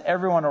as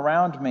everyone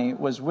around me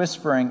was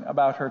whispering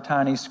about her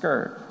tiny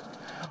skirt.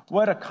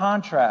 What a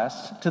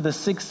contrast to the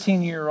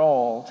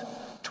 16-year-old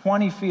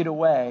 20 feet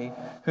away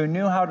who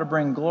knew how to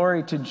bring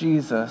glory to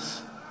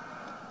Jesus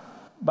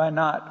by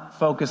not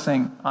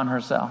focusing on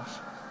herself.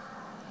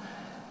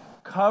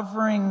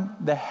 Covering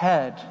the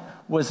head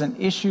was an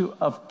issue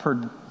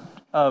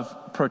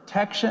of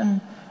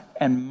protection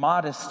and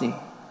modesty.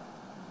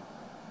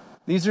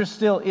 These are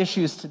still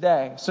issues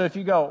today. So if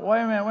you go,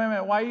 wait a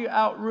minute, why are you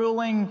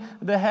outruling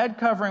the head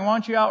covering? Why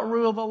don't you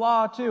outrule the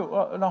law too?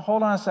 Well, no,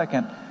 hold on a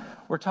second.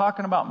 We're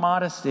talking about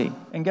modesty.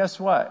 And guess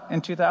what? In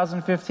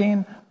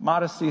 2015,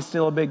 modesty is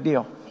still a big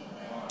deal.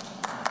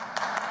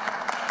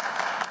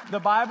 The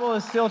Bible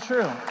is still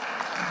true.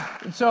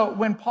 And so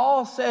when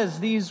Paul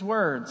says these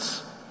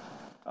words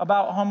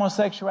about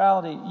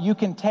homosexuality, you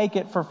can take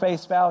it for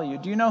face value.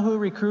 Do you know who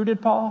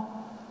recruited Paul?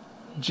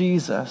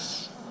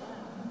 Jesus.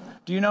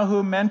 Do you know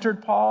who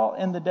mentored Paul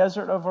in the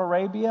desert of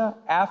Arabia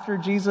after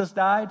Jesus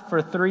died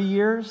for 3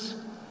 years?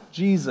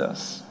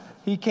 Jesus.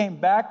 He came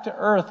back to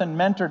earth and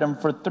mentored him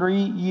for 3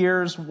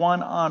 years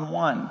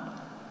one-on-one.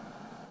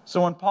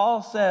 So when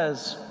Paul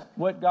says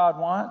what God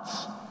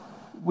wants,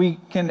 we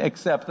can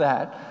accept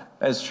that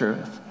as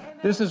truth.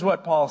 This is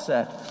what Paul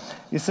said.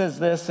 He says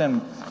this,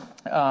 and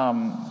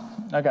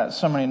I got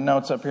so many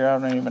notes up here, I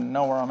don't even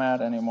know where I'm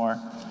at anymore.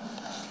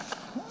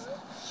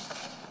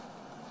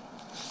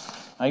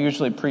 I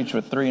usually preach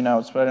with 3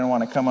 notes, but I didn't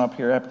want to come up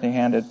here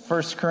empty-handed.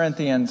 1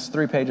 Corinthians,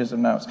 3 pages of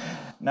notes.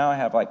 Now I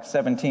have like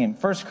 17.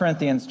 1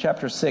 Corinthians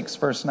chapter 6,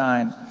 verse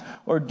 9.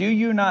 Or do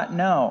you not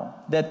know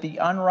that the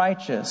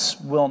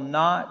unrighteous will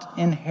not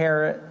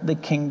inherit the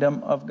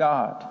kingdom of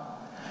God?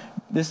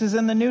 This is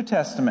in the New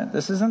Testament.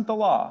 This isn't the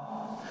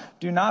law.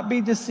 Do not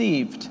be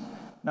deceived.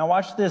 Now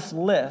watch this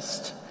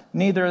list.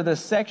 Neither the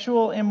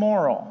sexual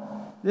immoral.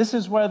 This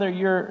is whether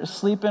you're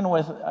sleeping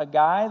with a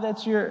guy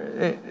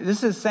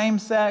this is same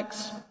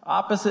sex,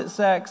 opposite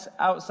sex,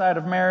 outside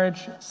of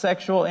marriage,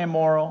 sexual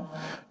immoral,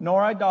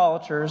 nor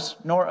idolaters,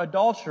 nor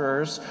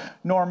adulterers,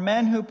 nor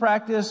men who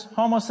practice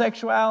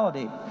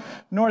homosexuality,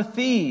 nor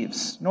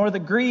thieves, nor the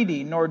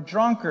greedy, nor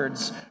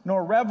drunkards,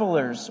 nor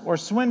revelers or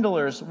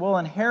swindlers will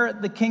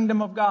inherit the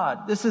kingdom of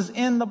God. This is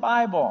in the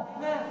Bible.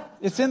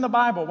 It's in the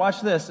Bible.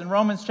 Watch this. In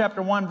Romans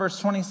chapter 1, verse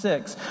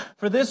 26.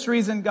 For this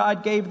reason,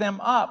 God gave them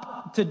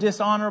up to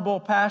dishonorable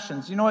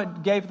passions. You know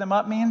what gave them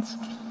up means?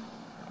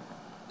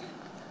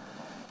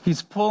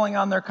 He's pulling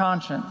on their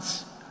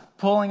conscience,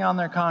 pulling on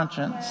their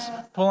conscience,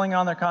 pulling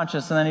on their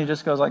conscience, and then he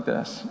just goes like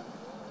this.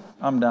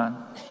 I'm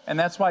done. And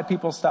that's why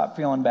people stop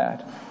feeling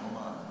bad.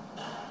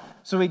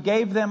 So he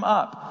gave them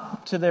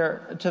up to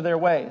their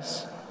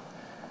ways.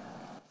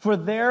 For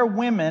their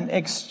women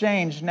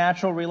exchanged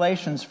natural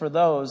relations for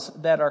those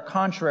that are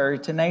contrary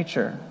to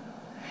nature.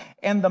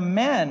 And the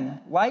men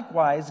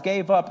likewise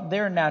gave up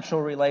their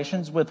natural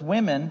relations with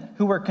women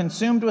who were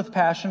consumed with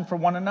passion for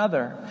one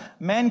another,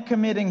 men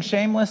committing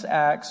shameless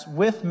acts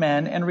with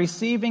men and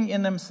receiving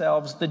in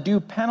themselves the due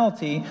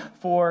penalty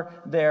for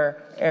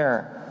their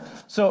error.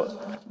 So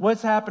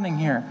what's happening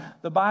here?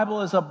 The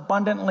Bible is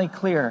abundantly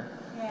clear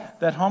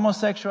that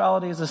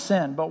homosexuality is a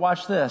sin. But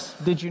watch this.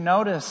 Did you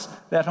notice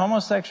that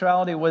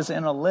homosexuality was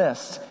in a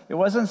list? It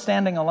wasn't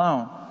standing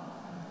alone.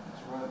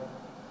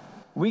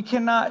 We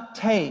cannot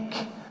take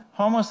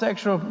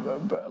homosexual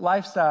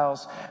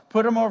lifestyles,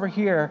 put them over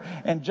here,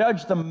 and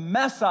judge the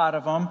mess out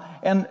of them,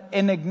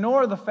 and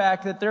ignore the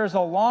fact that there's a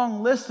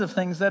long list of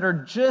things that are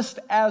just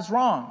as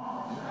wrong.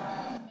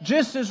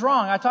 Just as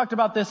wrong. I talked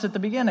about this at the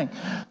beginning.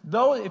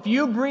 Though, if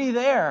you breathe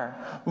air,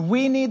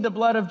 we need the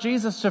blood of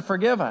Jesus to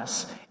forgive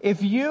us.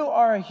 If you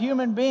are a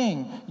human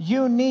being,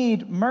 you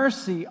need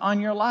mercy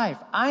on your life.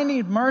 I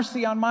need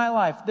mercy on my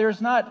life.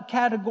 There's not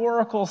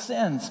categorical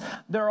sins.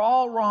 They're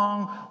all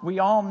wrong. We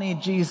all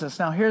need Jesus.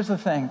 Now, here's the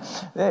thing.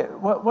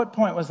 What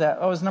point was that?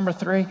 Oh, it was number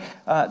 3.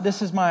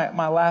 This is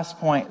my last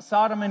point.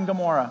 Sodom and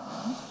Gomorrah.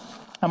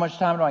 How much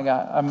time do I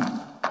got?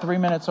 I'm 3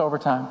 minutes over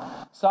time.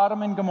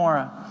 Sodom and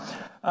Gomorrah.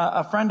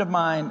 A friend of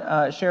mine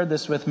shared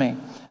this with me,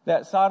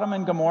 that Sodom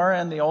and Gomorrah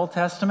in the Old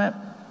Testament,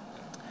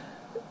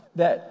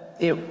 that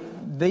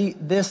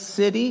this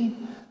city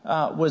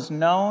was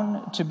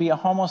known to be a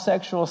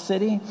homosexual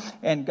city,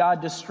 and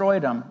God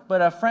destroyed them.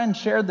 But a friend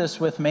shared this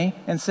with me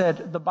and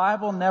said, the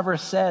Bible never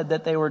said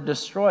that they were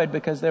destroyed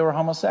because they were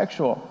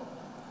homosexual.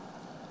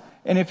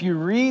 And if you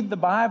read the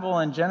Bible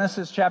in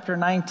Genesis chapter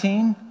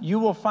 19, you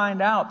will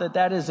find out that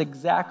that is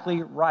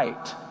exactly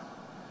right.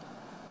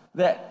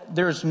 That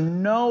there's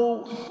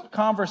no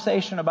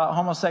conversation about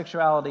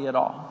homosexuality at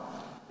all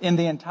in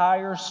the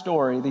entire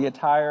story, the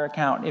entire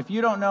account. If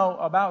you don't know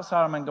about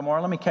Sodom and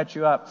Gomorrah, let me catch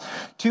you up.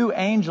 2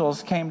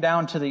 angels came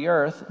down to the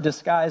earth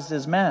disguised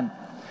as men.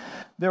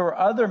 There were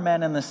other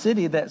men in the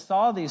city that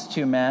saw these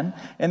 2 men,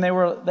 and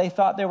they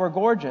thought they were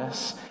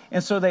gorgeous.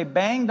 And so they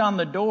banged on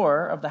the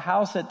door of the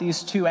house that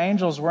these 2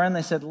 angels were in.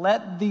 They said,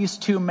 let these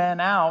 2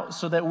 men out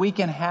so that we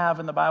can have,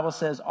 and the Bible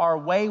says, our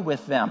way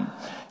with them.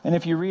 And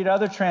if you read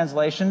other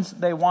translations,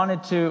 they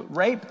wanted to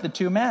rape the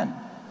 2 men.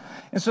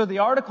 And so the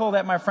article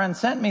that my friend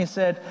sent me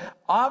said,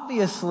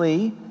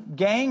 obviously,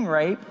 gang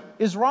rape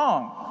is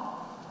wrong.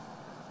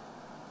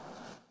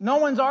 No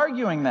one's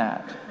arguing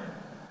that.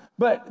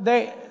 But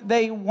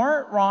they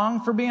weren't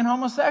wrong for being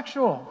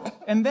homosexual.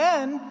 And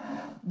then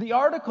the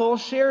article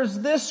shares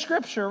this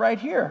scripture right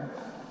here.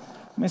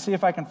 Let me see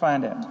if I can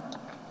find it.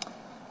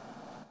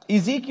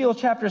 Ezekiel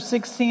chapter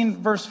 16,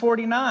 verse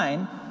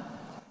 49.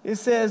 It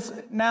says,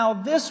 now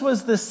this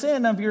was the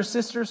sin of your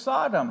sister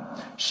Sodom.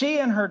 She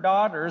and her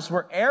daughters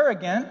were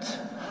arrogant,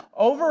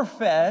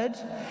 overfed,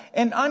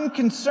 and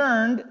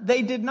unconcerned.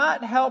 They did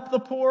not help the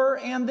poor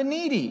and the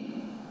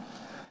needy.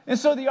 And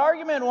so the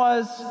argument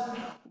was,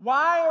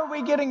 why are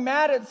we getting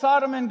mad at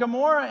Sodom and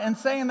Gomorrah and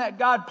saying that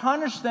God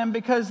punished them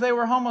because they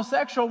were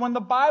homosexual when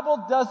the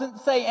Bible doesn't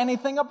say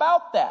anything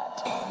about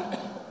that?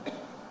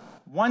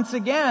 Once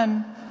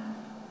again,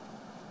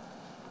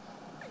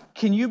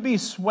 can you be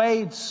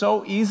swayed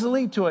so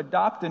easily to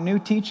adopt a new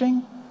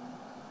teaching?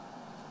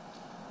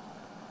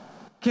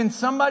 Can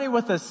somebody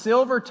with a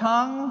silver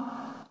tongue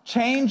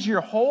change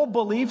your whole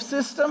belief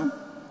system?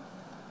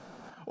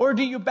 Or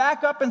do you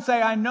back up and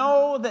say, I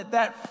know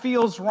that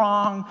feels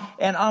wrong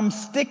and I'm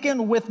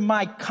sticking with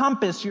my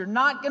compass. You're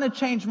not going to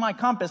change my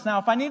compass. Now,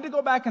 if I need to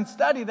go back and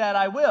study that,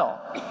 I will.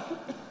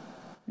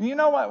 You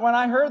know what? When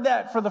I heard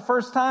that for the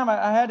first time,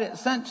 I had it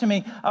sent to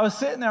me. I was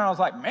sitting there and I was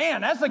like,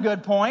 man, that's a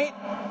good point.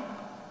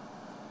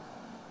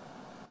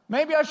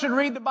 Maybe I should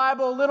read the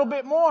Bible a little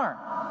bit more.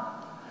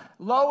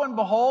 Lo and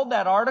behold,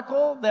 that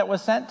article that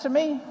was sent to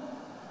me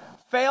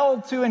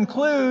failed to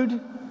include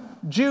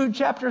Jude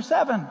chapter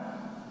 7.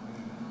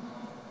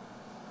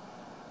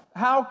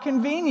 How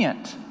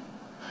convenient.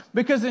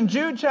 Because in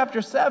Jude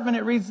chapter 7,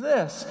 it reads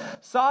this: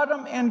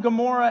 Sodom and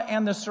Gomorrah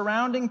and the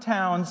surrounding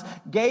towns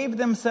gave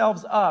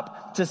themselves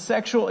up to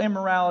sexual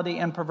immorality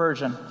and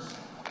perversion.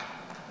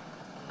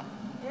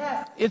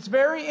 Yes. It's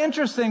very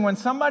interesting when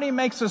somebody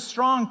makes a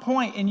strong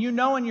point and you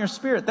know in your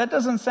spirit, that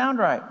doesn't sound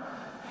right.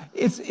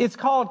 It's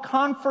called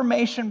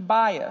confirmation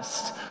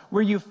bias,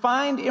 where you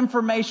find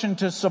information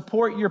to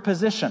support your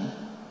position.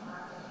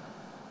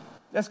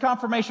 That's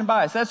confirmation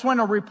bias. That's when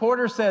a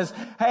reporter says,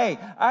 hey,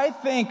 I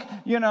think,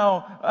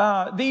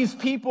 these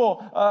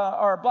people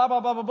are blah, blah,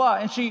 blah, blah, blah.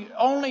 And she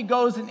only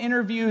goes and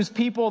interviews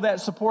people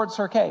that supports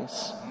her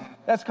case.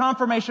 That's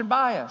confirmation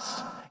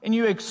bias. And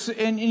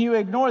you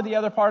ignore the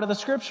other part of the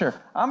Scripture.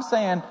 I'm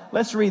saying,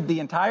 let's read the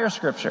entire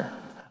Scripture.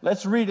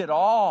 Let's read it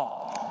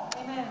all.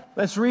 Amen.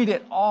 Let's read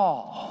it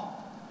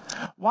all.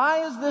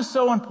 Why is this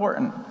so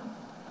important?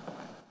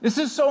 This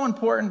is so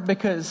important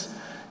because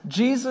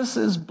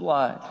Jesus'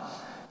 blood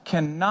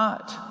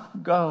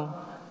cannot go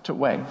to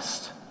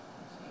waste.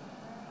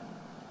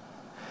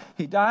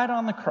 He died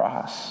on the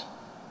cross,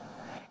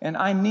 and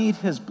I need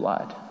His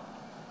blood.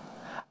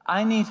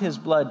 I need His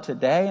blood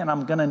today, and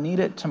I'm going to need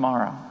it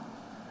tomorrow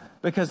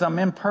because I'm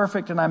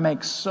imperfect and I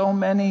make so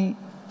many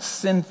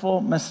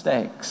sinful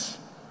mistakes.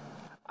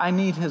 I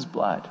need His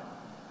blood.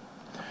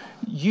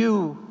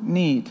 You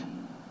need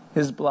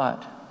His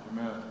blood.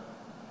 Amen.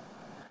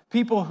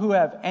 People who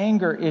have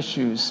anger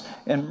issues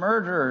and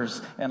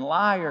murderers and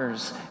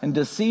liars and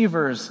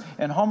deceivers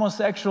and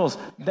homosexuals,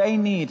 they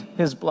need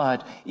His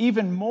blood.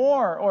 Even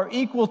more or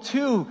equal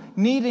to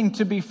needing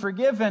to be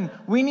forgiven,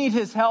 we need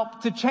His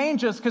help to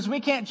change us because we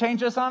can't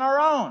change us on our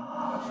own.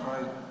 That's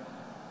right.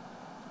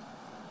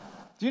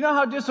 Do you know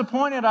how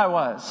disappointed I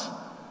was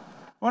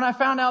when I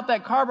found out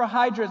that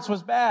carbohydrates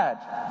was bad?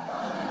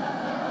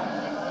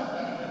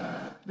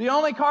 The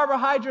only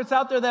carbohydrates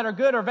out there that are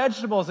good are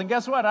vegetables. And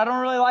guess what? I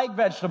don't really like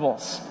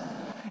vegetables.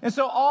 And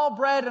so all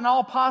bread and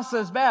all pasta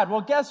is bad.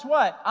 Well, guess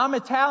what? I'm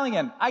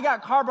Italian. I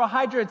got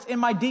carbohydrates in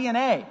my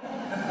DNA.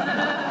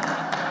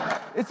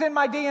 It's in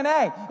my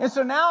DNA. And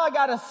so now I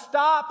got to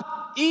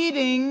stop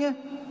eating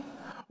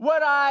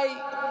what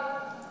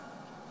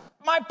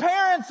my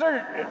parents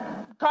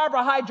are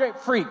carbohydrate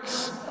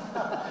freaks.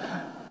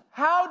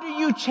 How do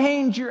you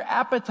change your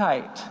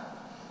appetite?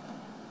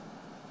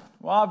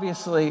 Well,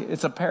 obviously,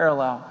 it's a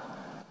parallel.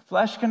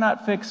 Flesh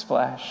cannot fix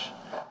flesh.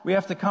 We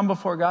have to come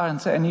before God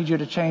and say, I need you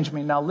to change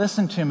me. Now,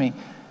 listen to me.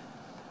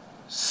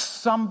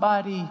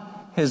 Somebody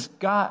has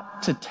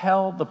got to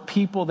tell the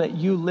people that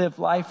you live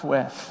life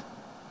with,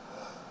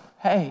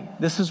 hey,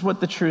 this is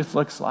what the truth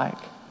looks like.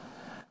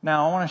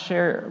 Now, I want to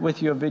share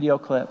with you a video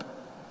clip.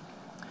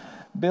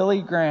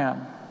 Billy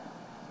Graham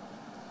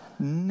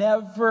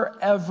never,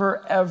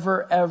 ever,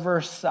 ever,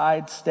 ever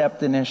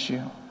sidestepped an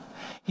issue.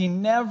 He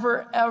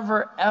never,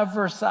 ever,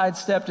 ever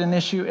sidestepped an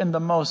issue, and the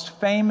most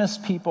famous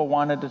people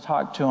wanted to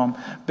talk to him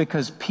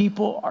because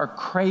people are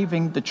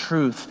craving the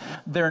truth.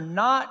 They're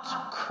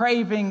not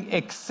craving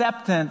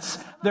acceptance,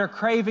 they're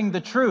craving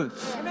the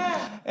truth.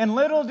 Amen. And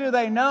little do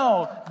they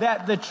know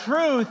that the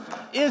truth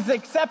is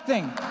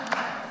accepting.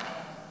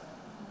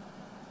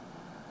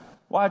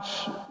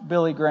 Watch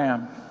Billy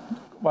Graham.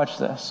 Watch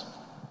this.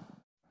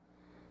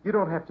 You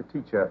don't have to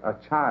teach a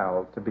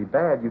child to be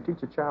bad. You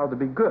teach a child to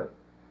be good.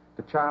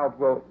 The child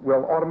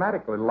will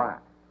automatically lie.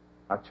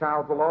 A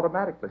child will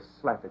automatically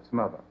slap its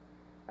mother.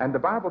 And the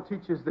Bible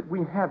teaches that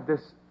we have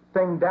this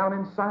thing down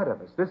inside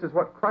of us. This is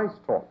what Christ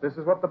taught. This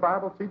is what the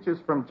Bible teaches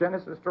from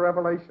Genesis to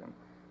Revelation,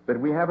 that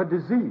we have a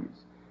disease.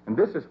 And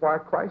this is why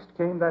Christ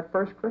came that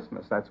first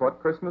Christmas. That's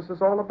what Christmas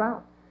is all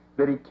about,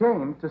 that He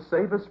came to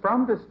save us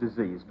from this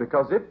disease,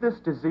 because if this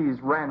disease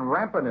ran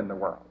rampant in the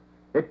world,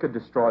 it could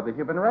destroy the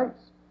human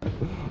race.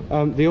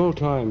 The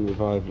old-time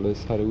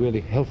revivalists had a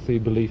really healthy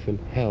belief in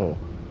hell.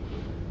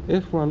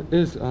 If one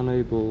is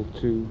unable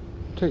to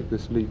take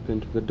this leap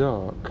into the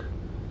dark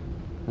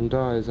and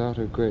dies out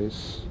of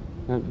grace,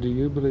 do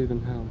you believe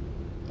in hell?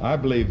 I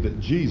believe that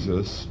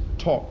Jesus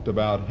talked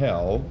about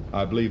hell.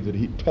 I believe that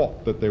he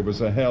taught that there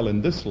was a hell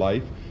in this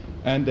life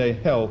and a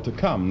hell to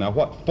come. Now,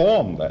 what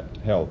form that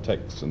hell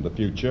takes in the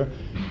future,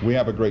 we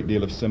have a great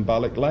deal of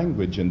symbolic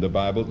language in the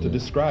Bible to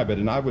describe it,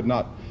 and I would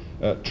not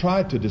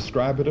try to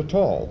describe it at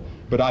all.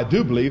 But I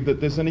do believe that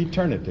there's an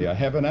eternity, a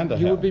heaven and a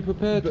hell. You would be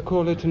prepared to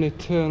call it an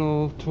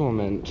eternal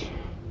torment?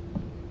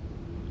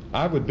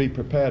 I would be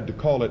prepared to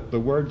call it the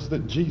words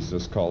that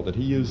Jesus called it.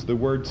 He used the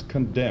words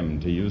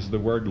condemned, he used the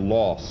word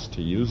lost,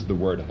 he used the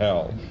word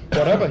hell,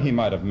 whatever he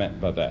might have meant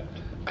by that.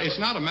 It's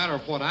not a matter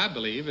of what I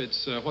believe,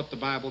 it's what the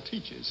Bible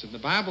teaches. And the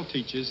Bible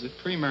teaches that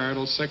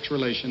premarital sex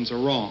relations are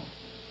wrong.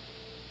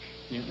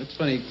 Yeah, that's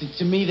funny.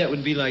 To me, that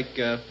would be like,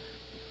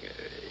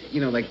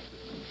 like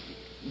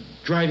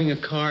driving a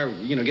car,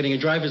 getting a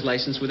driver's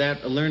license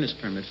without a learner's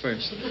permit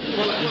first.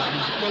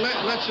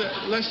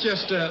 Let's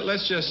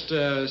just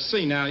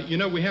see now.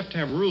 We have to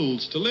have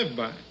rules to live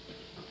by.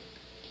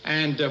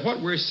 And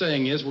what we're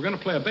saying is we're going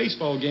to play a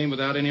baseball game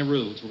without any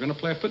rules. We're going to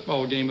play a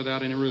football game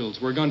without any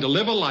rules. We're going to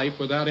live a life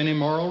without any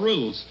moral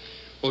rules.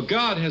 Well,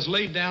 God has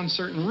laid down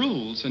certain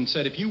rules and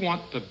said if you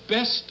want the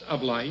best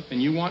of life and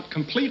you want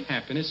complete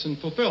happiness and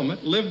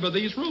fulfillment, live by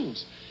these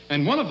rules.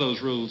 And one of those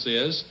rules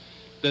is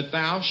that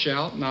thou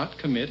shalt not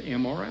commit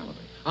immorality.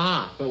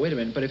 But wait a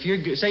minute. But if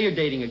say you're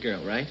dating a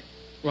girl, right?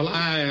 Well,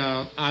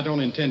 I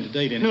don't intend to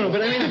date anyone. No,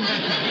 but I mean...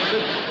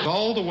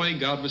 All the way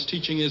God was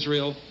teaching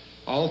Israel,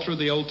 all through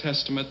the Old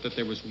Testament, that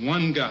there was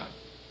one God,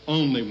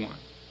 only one,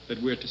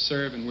 that we're to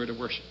serve and we're to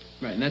worship.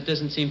 Right, and that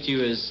doesn't seem to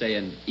you as, say,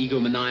 an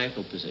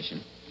egomaniacal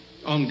position.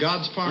 On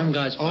God's part? On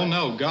God's part. Oh,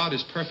 no, God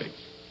is perfect.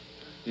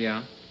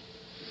 Yeah.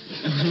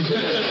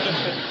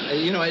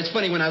 It's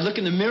funny, when I look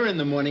in the mirror in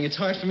the morning, it's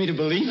hard for me to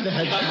believe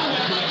that.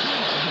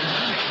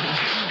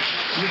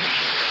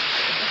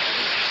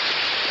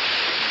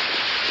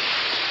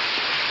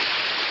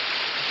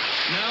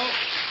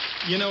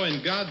 Now,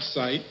 in God's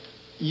sight,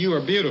 you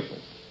are beautiful.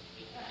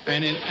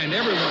 And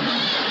everyone...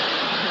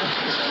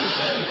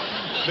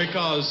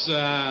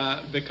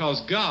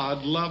 because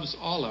God loves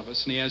all of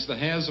us, and he has the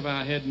hairs of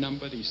our head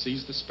numbered. He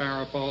sees the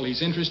sparrow fall.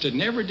 He's interested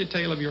in every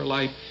detail of your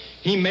life.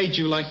 He made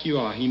you like you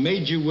are. He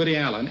made you Woody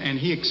Allen, and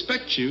he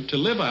expects you to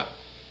live up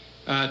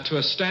to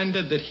a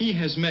standard that he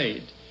has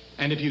made.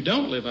 And if you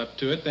don't live up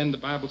to it, then the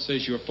Bible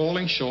says you're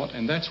falling short,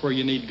 and that's where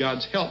you need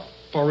God's help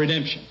for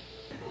redemption.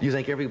 You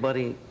think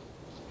everybody...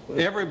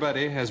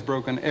 Everybody has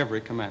broken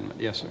every commandment,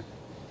 yes, sir.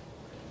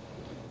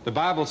 The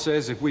Bible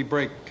says if we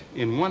break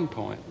in one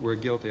point, we're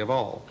guilty of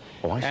all.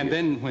 And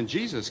then when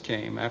Jesus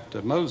came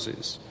after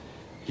Moses,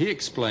 he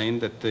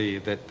explained that the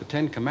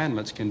Ten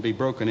Commandments can be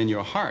broken in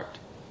your heart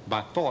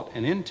by thought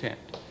and intent.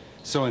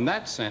 So in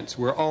that sense,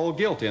 we're all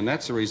guilty, and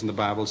that's the reason the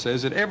Bible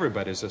says that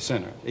everybody's a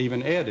sinner.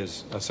 Even Ed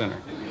is a sinner.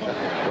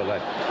 Well,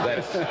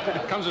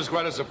 that comes as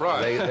quite a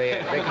surprise.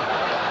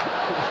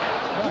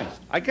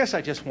 I guess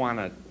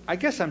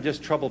I'm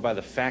just troubled by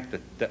the fact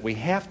that we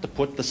have to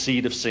put the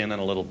seed of sin in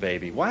a little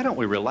baby. Why don't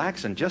we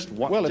relax and just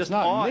Well, it's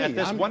not me. At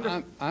this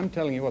I'm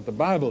telling you what the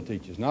Bible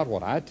teaches, not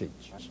what I teach.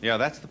 Yeah,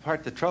 that's the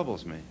part that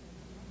troubles me.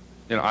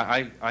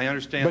 I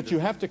understand. But you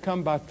have to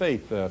come by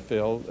faith,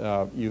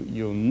 Phil.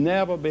 You'll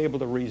never be able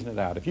to reason it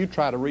out. If you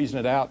try to reason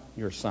it out,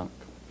 you're sunk.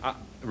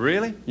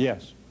 Really?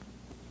 Yes.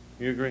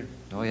 You agree?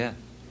 Oh, yeah.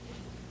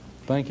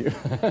 Thank you.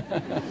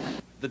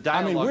 The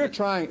dialogue... we're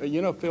trying,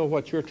 Phil,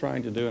 what you're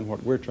trying to do and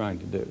what we're trying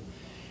to do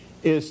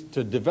is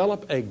to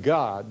develop a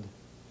God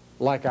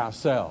like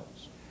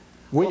ourselves.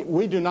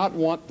 We do not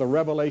want the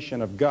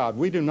revelation of God.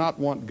 We do not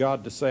want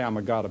God to say, I'm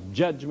a God of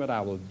judgment, I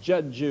will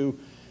judge you,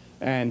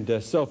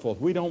 and so forth.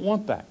 We don't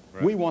want that.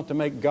 Right. We want to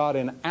make God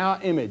in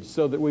our image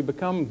so that we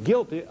become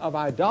guilty of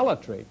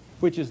idolatry,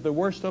 which is the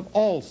worst of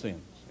all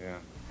sins. Yeah.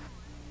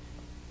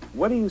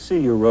 What do you see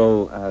your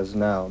role as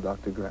now,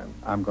 Dr. Graham?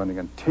 I'm going to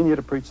continue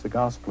to preach the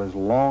gospel as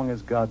long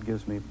as God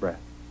gives me breath.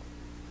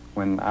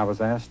 When I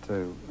was asked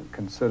to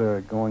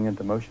consider going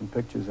into motion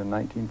pictures in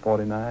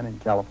 1949 in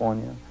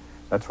California,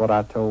 that's what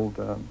I told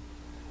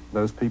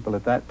those people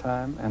at that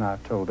time, and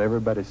I've told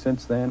everybody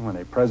since then. When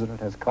a president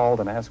has called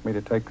and asked me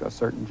to take a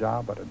certain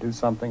job or to do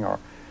something, or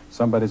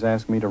somebody's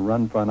asked me to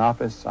run for an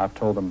office, I've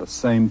told them the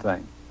same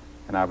thing.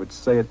 And I would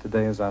say it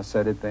today as I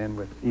said it then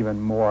with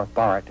even more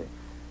authority.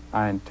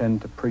 I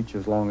intend to preach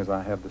as long as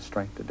I have the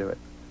strength to do it.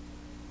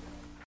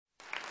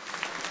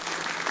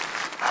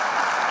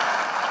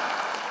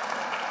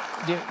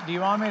 Do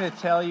you want me to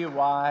tell you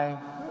why,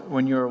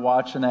 when you were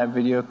watching that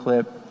video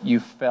clip, you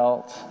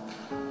felt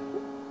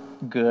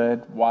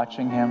good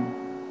watching him?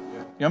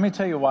 You want me to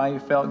tell you why you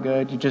felt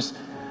good?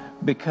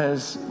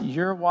 Because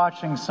you're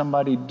watching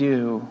somebody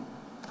do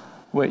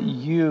what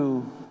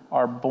you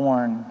are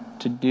born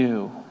to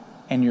do,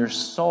 and your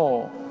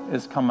soul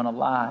is coming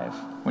alive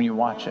when you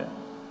watch it.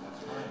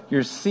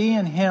 You're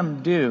seeing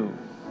him do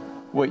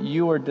what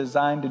you are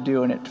designed to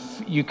do, and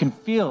you can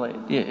feel it.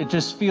 It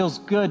just feels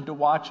good to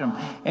watch him.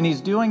 And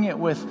he's doing it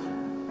with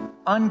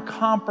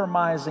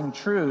uncompromising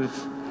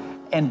truth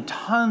and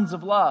tons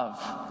of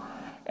love.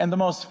 And the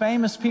most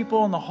famous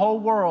people in the whole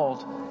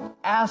world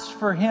asked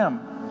for him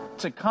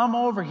to come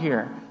over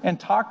here and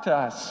talk to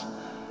us.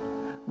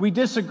 We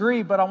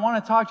disagree, but I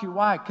want to talk to you.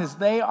 Why? Because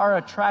they are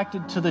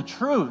attracted to the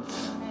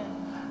truth.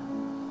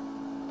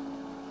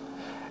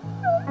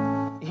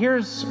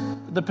 Here's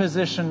the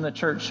position the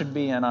church should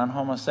be in on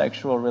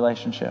homosexual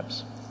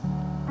relationships.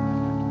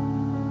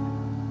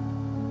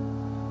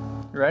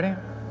 You ready?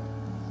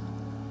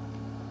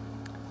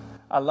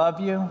 I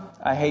love you.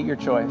 I hate your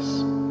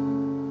choice.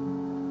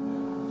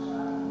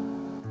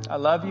 I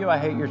love you. I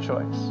hate your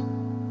choice.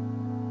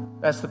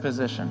 That's the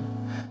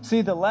position.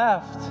 See, the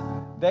left,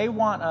 they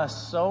want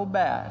us so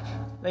bad.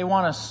 They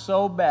want us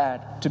so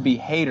bad to be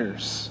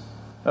haters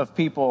of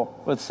people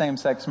with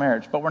same-sex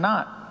marriage, but we're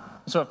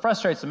not. So it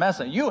frustrates the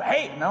message. You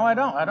hate. No, I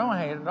don't. I don't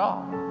hate at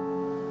all.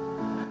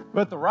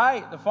 But the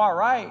right, the far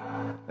right,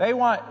 they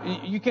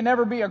want, you can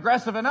never be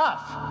aggressive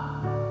enough.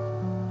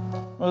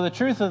 Well, the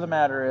truth of the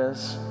matter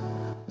is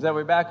that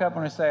we back up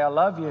and we say, I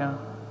love you.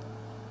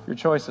 Your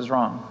choice is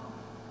wrong.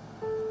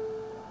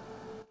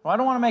 Well, I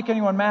don't want to make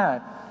anyone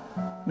mad.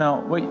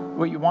 No,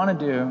 what you want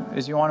to do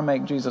is you want to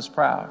make Jesus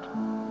proud.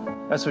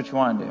 That's what you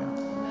want to do.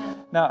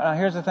 Now,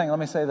 here's the thing. Let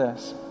me say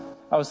this.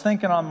 I was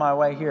thinking on my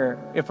way here,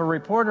 if a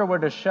reporter were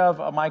to shove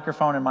a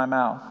microphone in my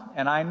mouth,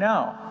 and I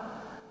know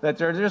that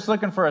they're just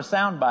looking for a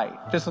sound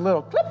bite, just a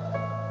little clip.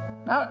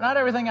 Not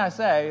everything I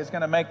say is going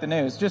to make the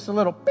news, just a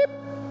little beep.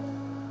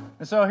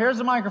 And so here's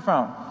the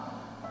microphone.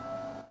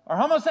 Are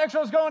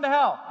homosexuals going to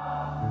hell?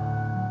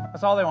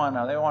 That's all they want to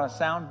know. They want a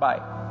sound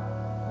bite.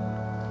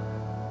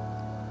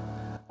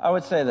 I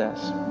would say this.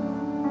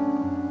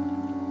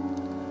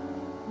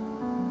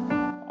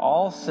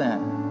 All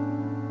sin,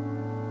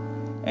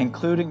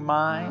 including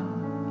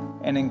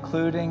mine and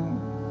including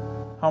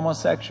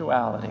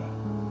homosexuality,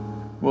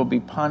 will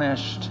be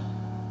punished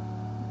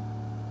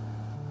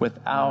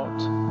without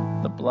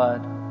the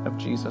blood of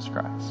Jesus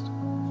Christ.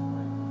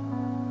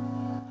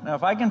 Now,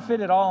 if I can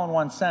fit it all in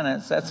one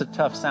sentence, that's a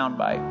tough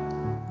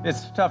soundbite.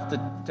 It's tough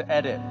to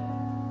edit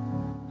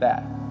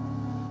that.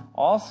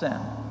 All sin,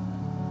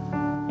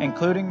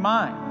 including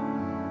mine,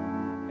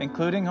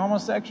 including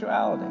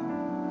homosexuality,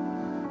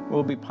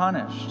 will be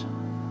punished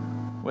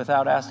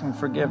without asking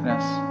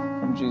forgiveness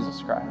from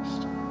Jesus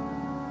Christ.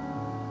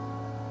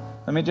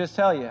 Let me just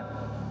tell you,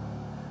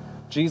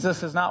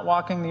 Jesus is not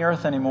walking the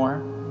earth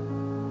anymore,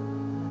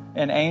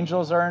 and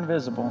angels are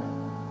invisible.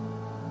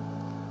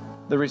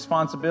 The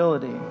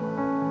responsibility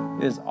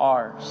is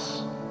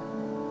ours.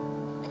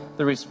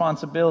 The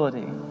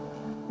responsibility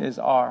is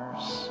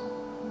ours.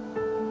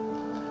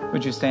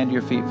 Would you stand to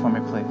your feet for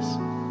me, please?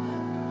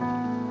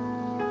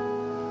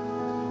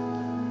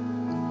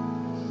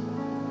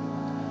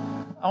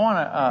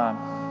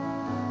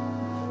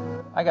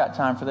 I got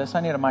time for this. I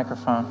need a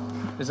microphone.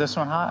 Is this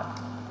one hot?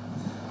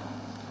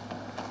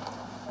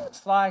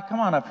 Sly, come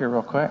on up here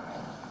real quick.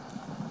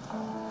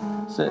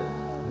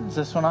 Is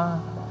this one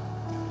on?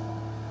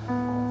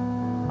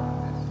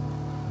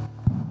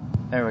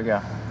 There we go.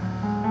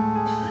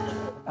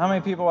 How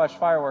many people watched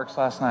fireworks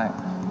last night?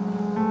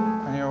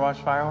 Anyone watch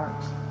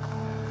fireworks?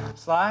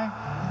 Sly?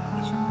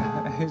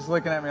 He's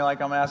looking at me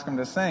like I'm asking him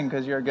to sing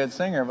because you're a good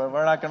singer, but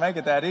we're not going to make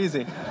it that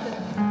easy.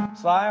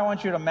 Sly, I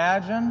want you to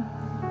imagine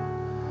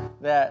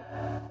that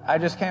I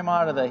just came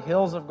out of the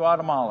hills of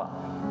Guatemala.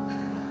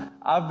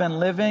 I've been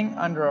living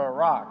under a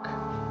rock.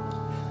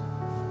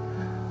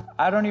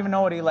 I don't even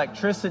know what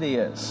electricity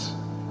is.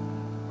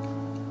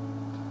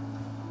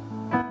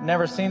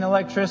 Never seen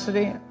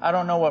electricity. I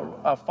don't know what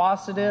a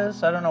faucet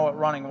is. I don't know what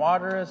running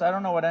water is. I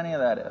don't know what any of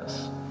that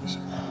is.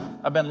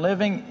 I've been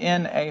living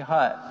in a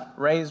hut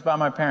raised by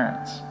my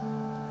parents.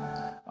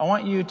 I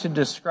want you to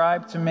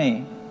describe to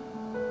me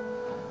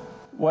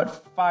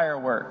what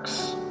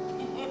fireworks.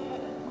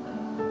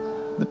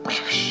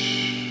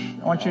 I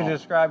want you to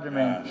describe to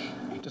me.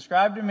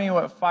 Describe to me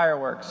what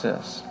fireworks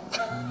is.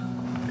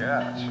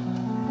 Gosh.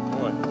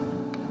 Boy.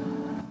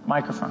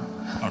 Microphone.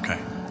 Okay.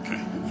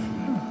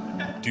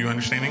 Do you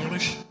understand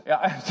English? Yeah.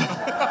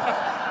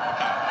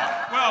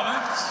 Well,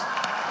 that's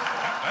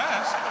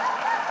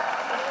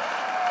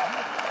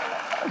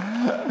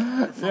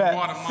from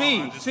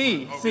Guatemala.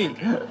 See.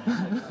 Yeah,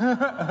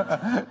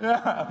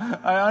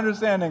 I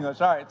understand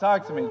English. All right,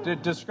 talk to me.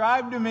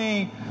 Describe to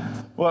me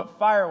what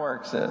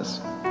fireworks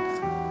is.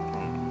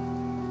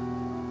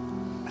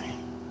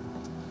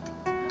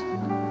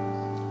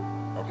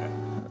 Okay.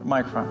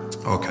 Microphone.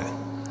 Okay.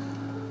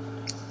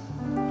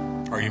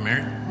 Are you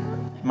married?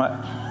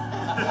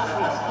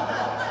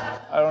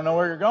 I don't know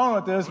where you're going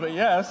with this, but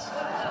yes.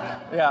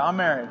 Yeah, I'm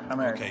married.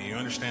 Okay, you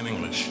understand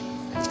English.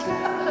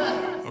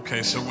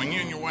 Okay, so when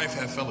you and your wife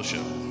have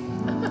fellowship,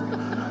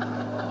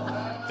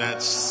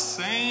 that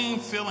same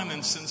feeling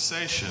and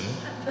sensation.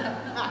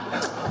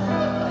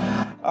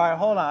 All right,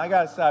 hold on. I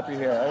got to stop you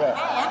here.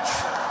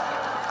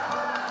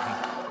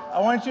 I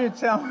want you to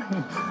tell me.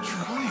 I'm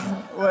trying.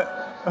 What?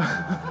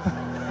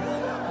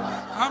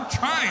 I'm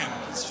trying.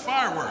 It's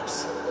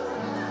fireworks.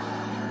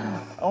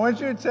 I want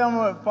you to tell me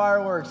what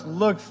fireworks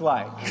looks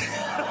like.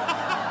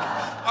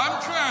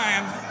 I'm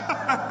trying.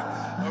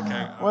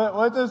 Okay.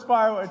 With this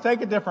firework,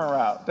 take a different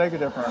route. Take a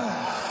different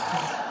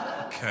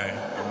route. Okay.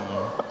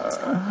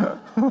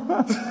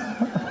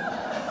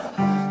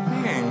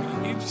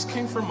 Man, you just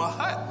came from a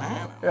hut,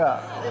 man.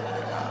 Yeah.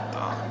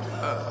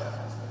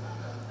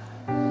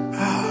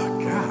 Oh,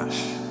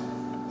 gosh.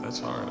 That's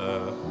hard.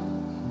 Oh,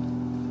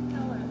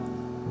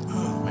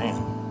 man.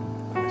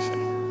 Let me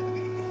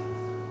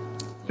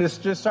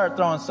see. Just start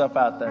throwing stuff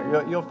out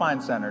there. You'll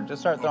find center.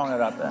 Just start throwing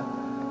it out there.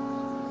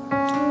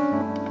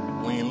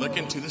 When you look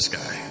into the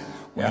sky,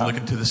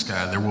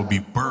 there will be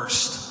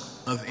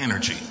bursts of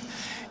energy.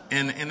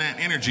 And in that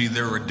energy,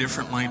 there are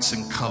different lights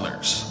and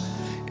colors.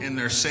 And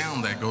there's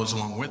sound that goes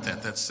along with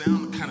that. That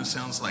sound kind of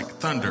sounds like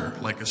thunder,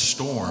 like a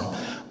storm.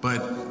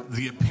 But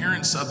the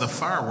appearance of the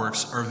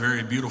fireworks are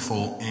very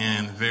beautiful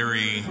and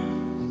very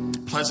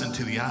pleasant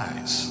to the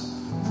eyes.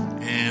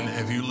 And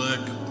if you look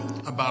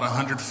about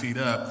 100 feet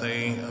up,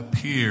 they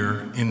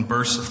appear in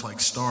bursts of like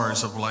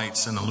stars of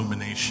lights and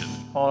illumination.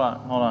 Hold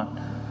on.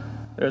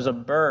 There's a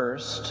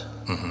burst.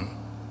 Mm-hmm.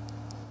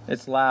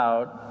 It's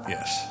loud.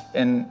 Yes.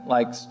 And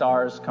like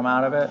stars come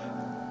out of it.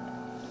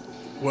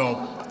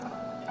 Well,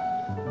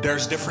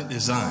 there's different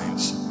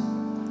designs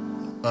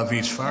of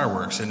each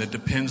fireworks, and it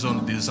depends on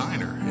the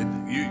designer.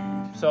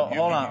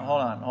 Hold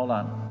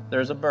on.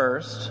 There's a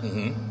burst.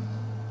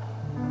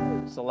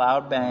 Mm-hmm. It's a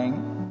loud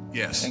bang.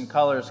 Yes. And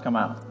colors come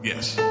out.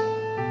 Yes.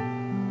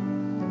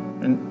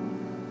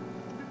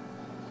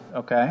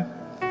 Okay.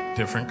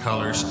 Different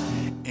colors,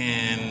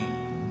 and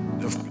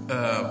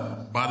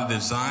by the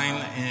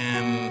design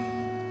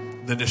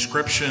and the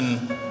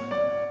description,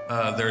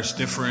 there's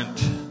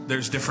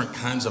different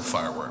kinds of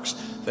fireworks.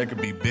 There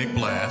could be big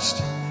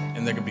blast,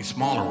 and there could be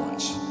smaller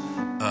ones.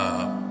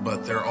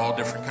 But they're all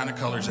different kind of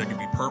colors. They can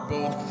be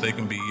purple, they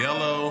can be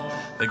yellow,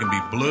 they can be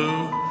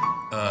blue,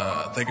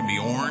 they can be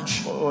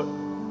orange.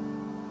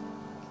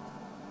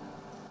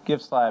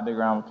 Give Sly a big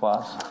round of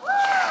applause.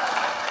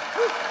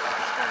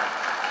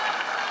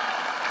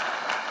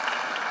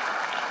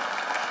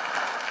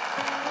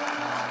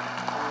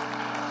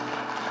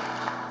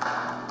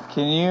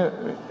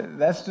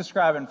 That's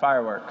describing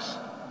fireworks.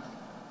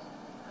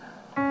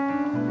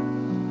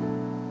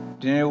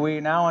 Do we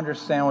now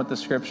understand what the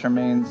scripture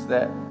means,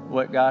 that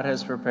what God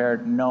has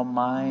prepared, no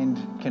mind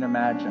can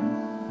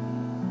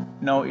imagine,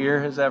 no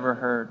ear has ever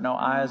heard, no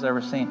eye has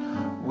ever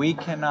seen. We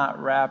cannot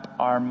wrap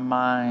our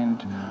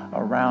mind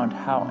around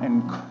how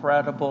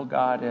incredible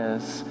God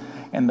is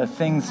and the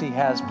things He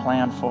has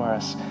planned for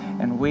us.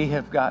 And we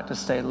have got to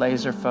stay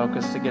laser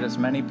focused to get as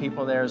many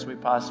people there as we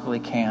possibly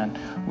can.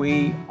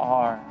 We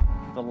are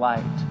the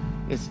light.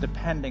 It's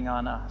depending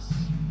on us.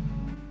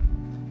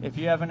 If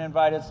you haven't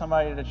invited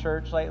somebody to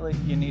church lately,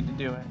 you need to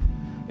do it.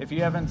 If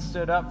you haven't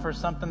stood up for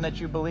something that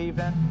you believe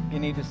in, you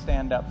need to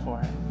stand up for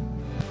it.